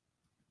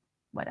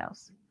 What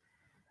else?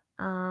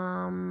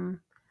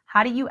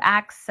 How do you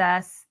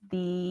access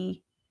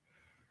the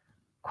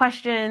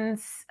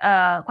questions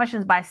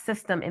by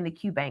system in the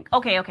QBank?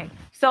 Okay.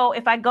 So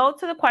if I go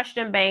to the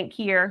question bank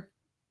here,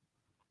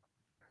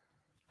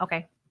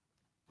 okay.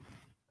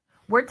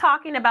 We're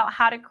talking about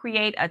how to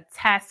create a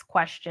test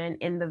question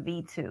in the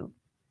V2.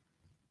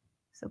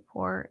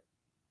 Support.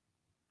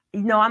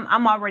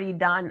 I'm already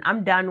done.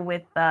 I'm done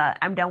with the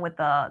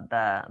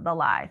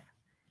live.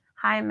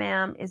 Hi,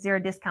 ma'am. Is there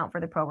a discount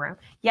for the program?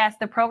 Yes,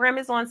 the program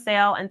is on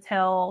sale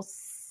until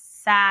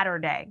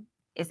Saturday.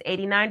 It's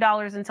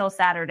 $89 until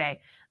Saturday.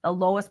 the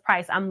lowest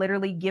price. I'm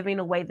literally giving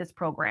away this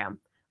program.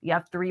 You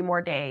have 3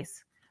 more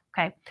days.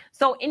 Okay.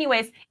 So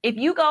anyways, if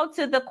you go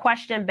to the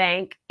question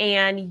bank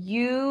and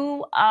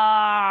you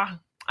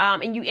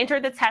enter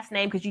the test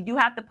name, because you do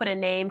have to put a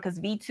name, because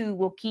V2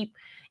 will keep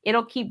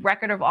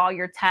record of all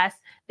your tests.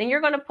 Then you're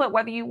going to put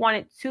whether you want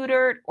it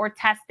tutored or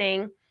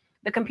testing.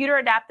 The computer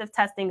adaptive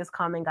testing is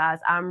coming, guys.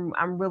 I'm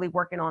really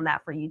working on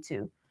that for you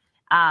too.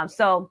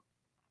 So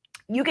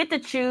you get to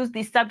choose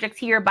the subjects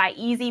here by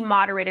easy,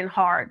 moderate, and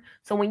hard.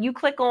 So when you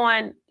click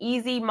on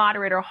easy,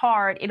 moderate, or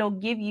hard, it'll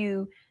give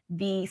you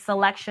the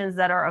selections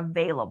that are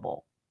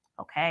available.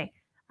 Okay.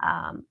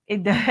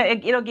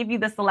 It'll give you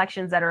the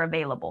selections that are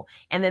available.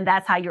 And then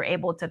that's how you're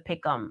able to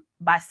pick them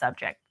by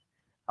subject.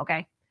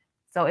 Okay.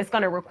 So it's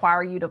going to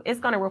require me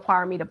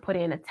to put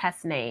in a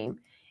test name.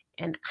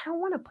 And I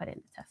don't want to put in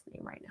the test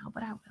name right now,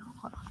 but I will.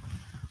 Hold on.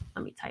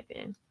 Let me type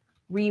in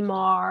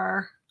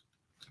Remar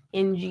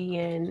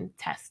NGN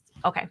test.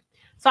 Okay.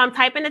 So I'm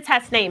typing the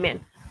test name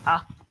in.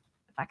 If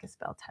I can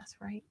spell test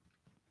right.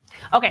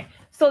 Okay.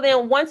 So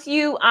then once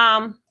you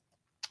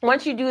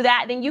do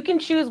that, then you can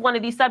choose one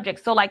of these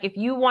subjects. So like if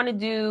you want to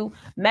do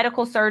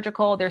medical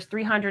surgical, there's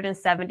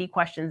 370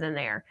 questions in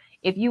there.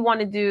 If you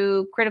want to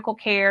do critical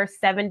care,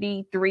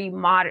 73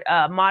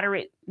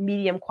 moderate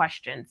medium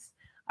questions.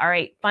 All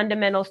right.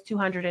 Fundamentals,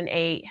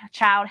 208.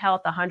 Child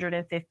health,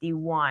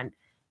 151.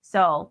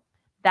 So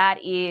that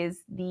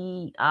is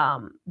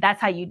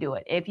that's how you do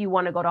it. If you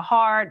want to go to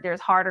hard,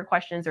 there's harder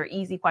questions or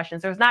easy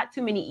questions. There's not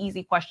too many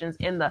easy questions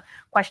in the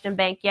question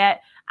bank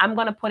yet. I'm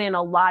going to put in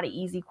a lot of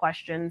easy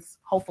questions,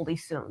 hopefully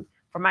soon,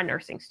 for my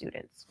nursing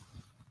students.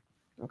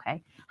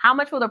 Okay. How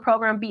much will the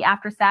program be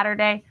after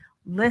Saturday?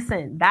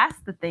 Listen, that's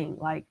the thing.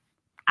 Like,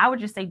 I would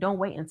just say, don't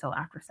wait until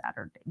after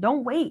Saturday.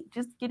 Don't wait.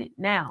 Just get it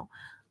now.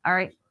 All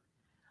right.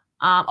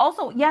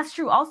 Also, yes,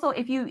 true. Also,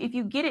 if you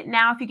get it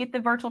now, if you get the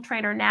virtual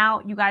trainer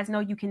now, you guys know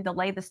you can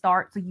delay the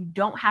start. So you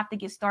don't have to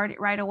get started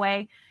right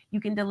away.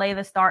 You can delay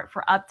the start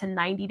for up to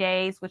 90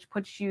 days, which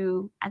puts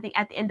you, I think,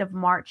 at the end of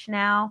March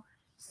now.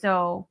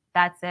 So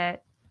that's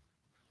it.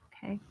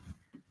 Okay.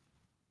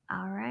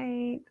 All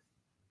right.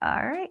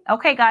 All right.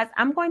 Okay, guys,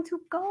 I'm going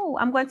to go.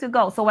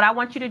 So what I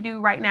want you to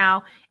do right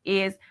now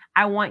is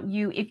I want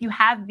you, if you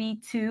have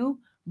V2,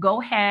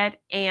 go ahead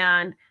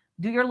and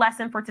do your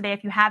lesson for today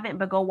if you haven't,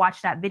 but go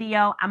watch that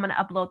video. I'm going to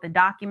upload the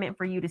document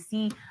for you to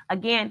see.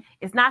 Again,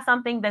 it's not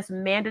something that's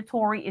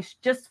mandatory. It's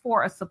just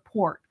for a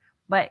support.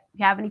 But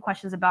if you have any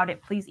questions about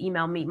it, please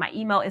email me. My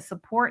email is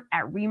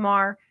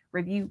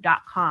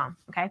support@remarreview.com.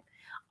 Okay.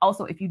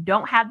 Also, if you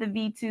don't have the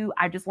V2,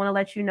 I just want to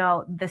let you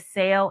know the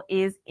sale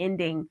is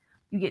ending.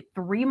 You get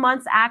 3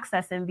 months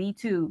access in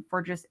V2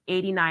 for just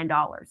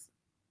 $89.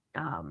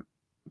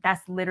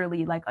 That's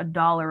literally like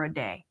 $1 a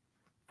day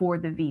for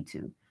the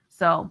V2.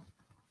 So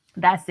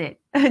that's it.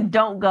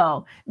 Don't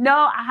go.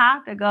 No, I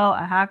have to go.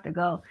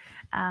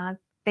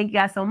 Thank you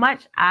guys so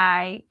much.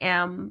 I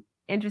am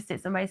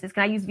interested. Somebody says,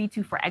 can I use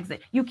V2 for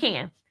exit? You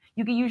can.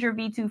 You can use your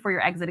V2 for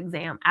your exit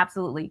exam.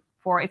 Absolutely.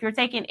 For if you're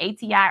taking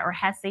ATI or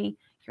HESI,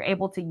 you're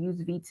able to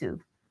use V2.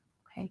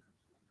 Okay.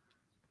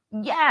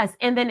 Yes.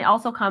 And then it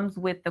also comes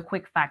with the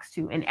quick facts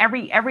too. And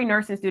every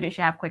nursing student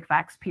should have quick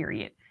facts,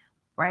 period.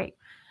 Right.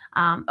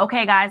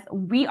 Okay, guys,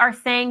 we are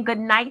saying good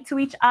night to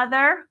each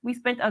other. We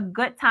spent a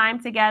good time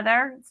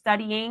together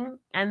studying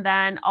and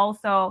then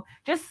also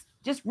just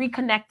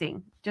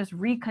reconnecting,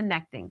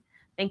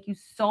 Thank you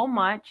so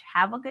much.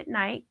 Have a good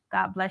night.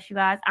 God bless you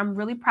guys. I'm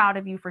really proud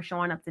of you for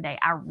showing up today.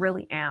 I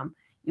really am.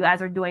 You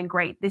guys are doing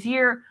great. This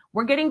year,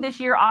 we're getting this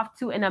year off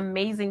to an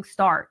amazing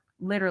start.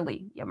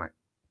 Literally. Yeah, Mark.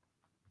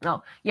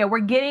 No, yeah, we're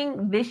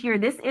getting this year.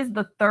 This is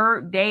the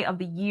 3rd day of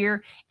the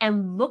year.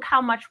 And look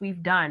how much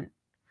we've done.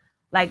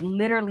 Like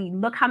literally,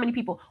 look how many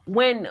people.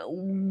 When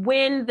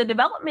the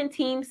development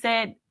team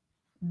said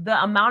the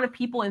amount of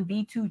people in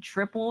V2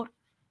 tripled,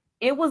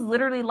 it was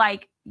literally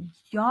like,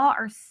 y'all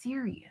are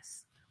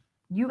serious.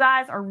 You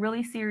guys are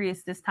really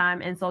serious this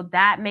time. And so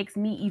that makes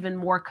me even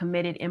more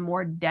committed and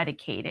more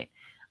dedicated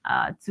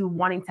to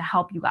wanting to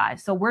help you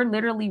guys. So we're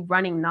literally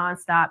running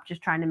nonstop,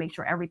 just trying to make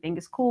sure everything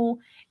is cool.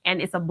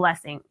 And it's a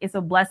blessing. It's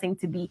a blessing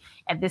to be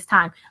at this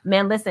time.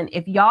 Man, listen,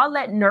 if y'all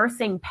let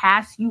nursing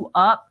pass you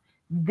up,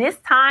 this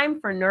time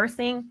for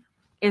nursing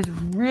is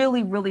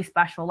really, really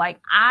special. Like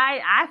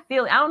I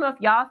feel, I don't know if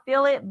y'all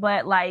feel it,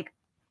 but like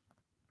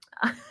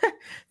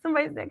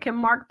somebody said, can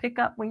Mark pick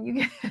up when you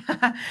get,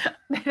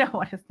 they don't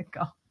want us to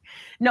go.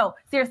 No,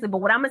 seriously. But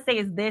what I'm going to say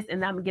is this,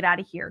 and then I'm going to get out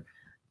of here.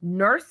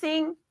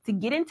 Nursing, to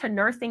get into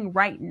nursing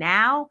right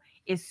now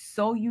is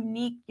so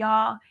unique,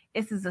 y'all.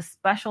 This is a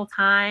special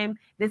time.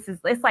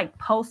 It's like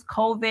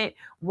post-COVID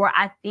where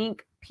I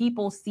think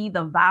people see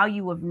the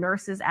value of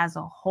nurses as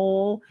a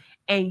whole,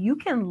 and you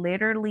can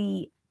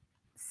literally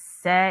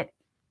set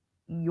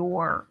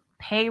your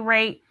pay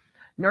rate.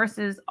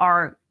 Nurses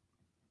are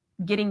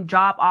getting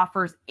job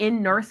offers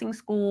in nursing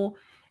school,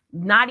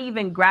 not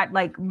even grad,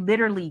 like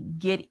literally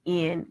get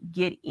in.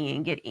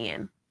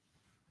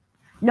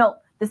 No,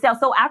 the sale.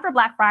 So after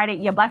Black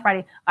Friday,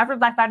 after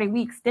Black Friday,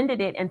 we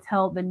extended it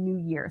until the new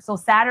year. So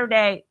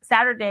Saturday,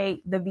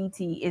 the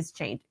VT is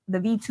changed. The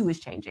V2 is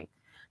changing.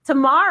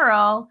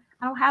 Tomorrow,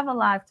 I don't have a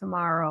live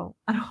tomorrow.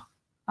 I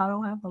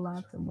don't have a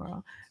live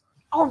tomorrow.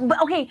 Oh,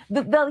 but okay.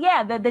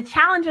 The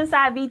challenge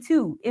inside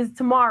V2 is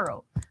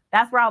tomorrow.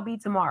 That's where I'll be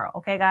tomorrow.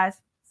 Okay,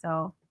 guys.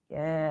 So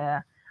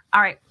yeah.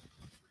 All right.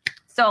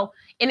 So,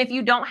 and if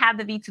you don't have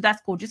the V2,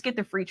 that's cool. Just get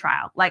the free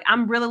trial. Like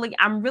I'm really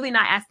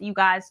not asking you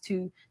guys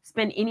to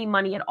spend any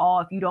money at all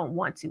if you don't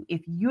want to.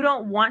 If you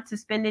don't want to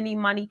spend any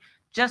money,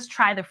 just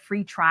try the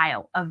free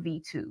trial of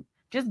V2.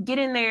 Just get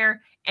in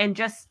there and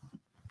just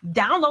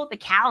download the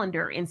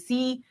calendar and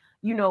see,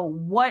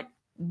 what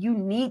you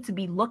need to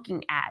be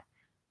looking at.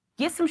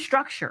 Get some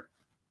structure.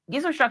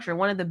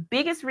 One of the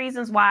biggest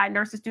reasons why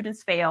nursing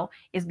students fail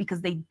is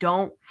because they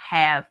don't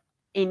have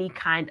any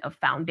kind of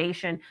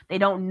foundation. They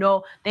don't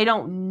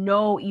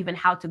know even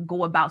how to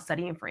go about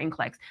studying for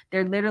NCLEX.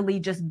 They're literally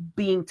just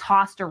being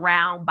tossed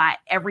around by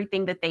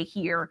everything that they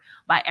hear,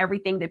 by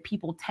everything that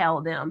people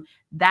tell them.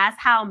 That's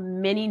how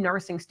many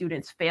nursing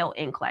students fail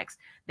NCLEX.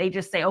 They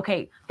just say,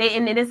 okay,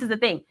 and this is the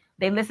thing.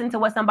 They listen to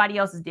what somebody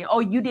else is doing.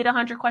 Oh, you did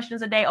 100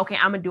 questions a day. Okay,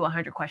 I'm gonna do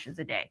 100 questions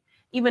a day,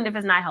 even if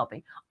it's not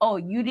helping. Oh,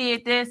 you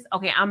did this.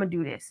 Okay, I'm gonna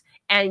do this.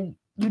 And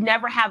you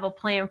never have a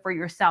plan for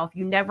yourself.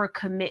 You never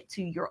commit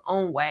to your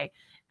own way.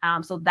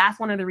 So that's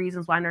one of the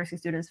reasons why nursing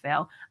students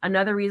fail.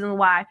 Another reason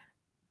why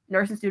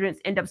nursing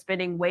students end up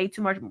spending way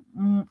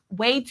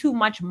too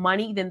much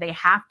money than they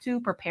have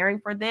to preparing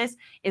for this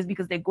is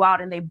because they go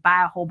out and they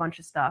buy a whole bunch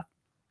of stuff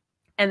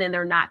and then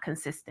they're not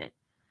consistent.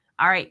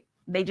 All right.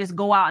 They just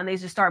go out and they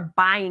just start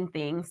buying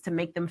things to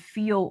make them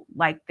feel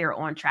like they're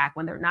on track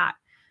when they're not.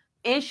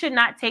 It should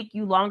not take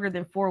you longer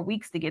than 4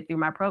 weeks to get through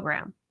my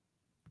program.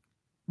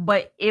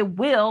 But it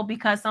will,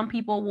 because some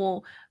people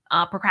will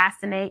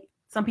procrastinate.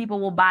 Some people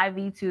will buy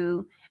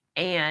V2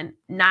 and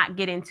not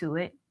get into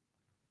it,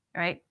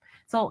 right?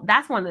 So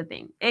that's one of the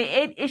things.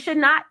 It should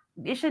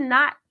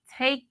not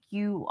take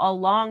you a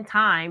long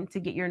time to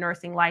get your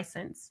nursing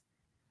license,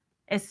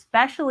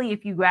 especially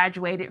if you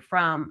graduated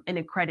from an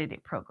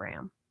accredited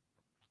program.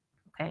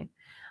 Okay,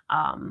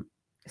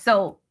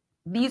 so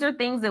these are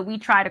things that we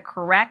try to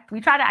correct.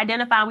 We try to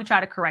identify and we try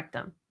to correct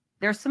them.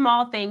 There's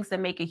small things that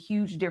make a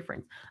huge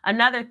difference.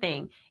 Another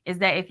thing is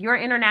that if you're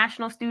an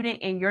international student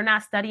and you're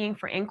not studying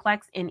for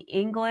NCLEX in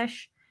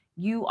English,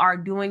 you are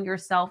doing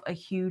yourself a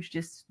huge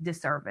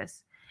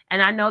disservice.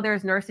 And I know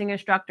there's nursing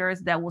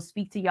instructors that will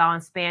speak to y'all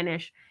in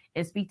Spanish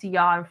and speak to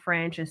y'all in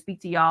French and speak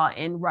to y'all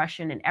in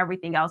Russian and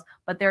everything else,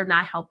 but they're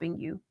not helping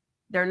you.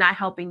 They're not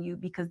helping you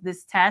because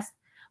this test,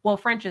 well,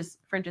 French is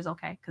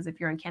okay, because if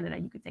you're in Canada,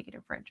 you could take it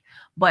in French.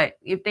 But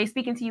if they're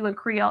speaking to you in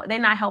Creole, they're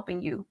not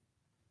helping you.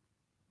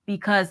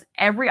 Because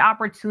every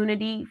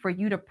opportunity for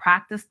you to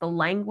practice the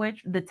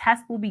language, the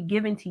test will be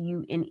given to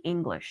you in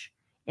English.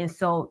 And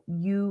so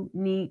you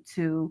need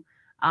to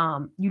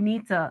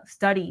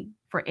study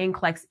for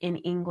NCLEX in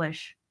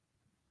English.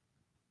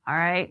 All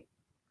right.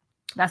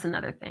 That's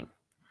another thing.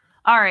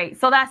 All right.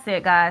 So that's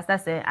it, guys.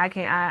 That's it.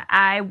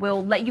 I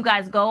will let you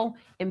guys go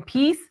in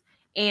peace,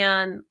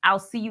 and I'll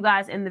see you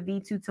guys in the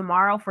V2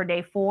 tomorrow for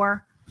day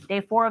 4.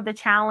 Day 4 of the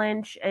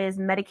challenge is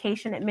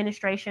medication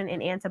administration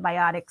and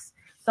antibiotics.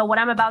 So what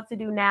I'm about to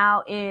do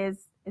now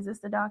is this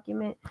the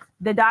document?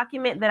 The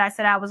document that I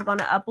said I was going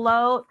to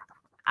upload,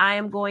 I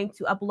am going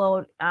to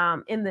upload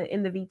in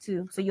the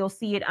V2. So you'll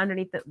see it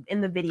underneath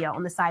in the video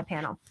on the side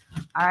panel.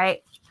 All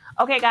right.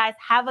 Okay, guys,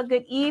 have a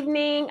good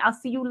evening. I'll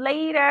see you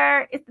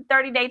later. It's the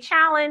 30-day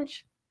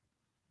challenge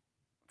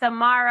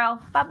tomorrow.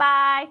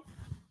 Bye-bye.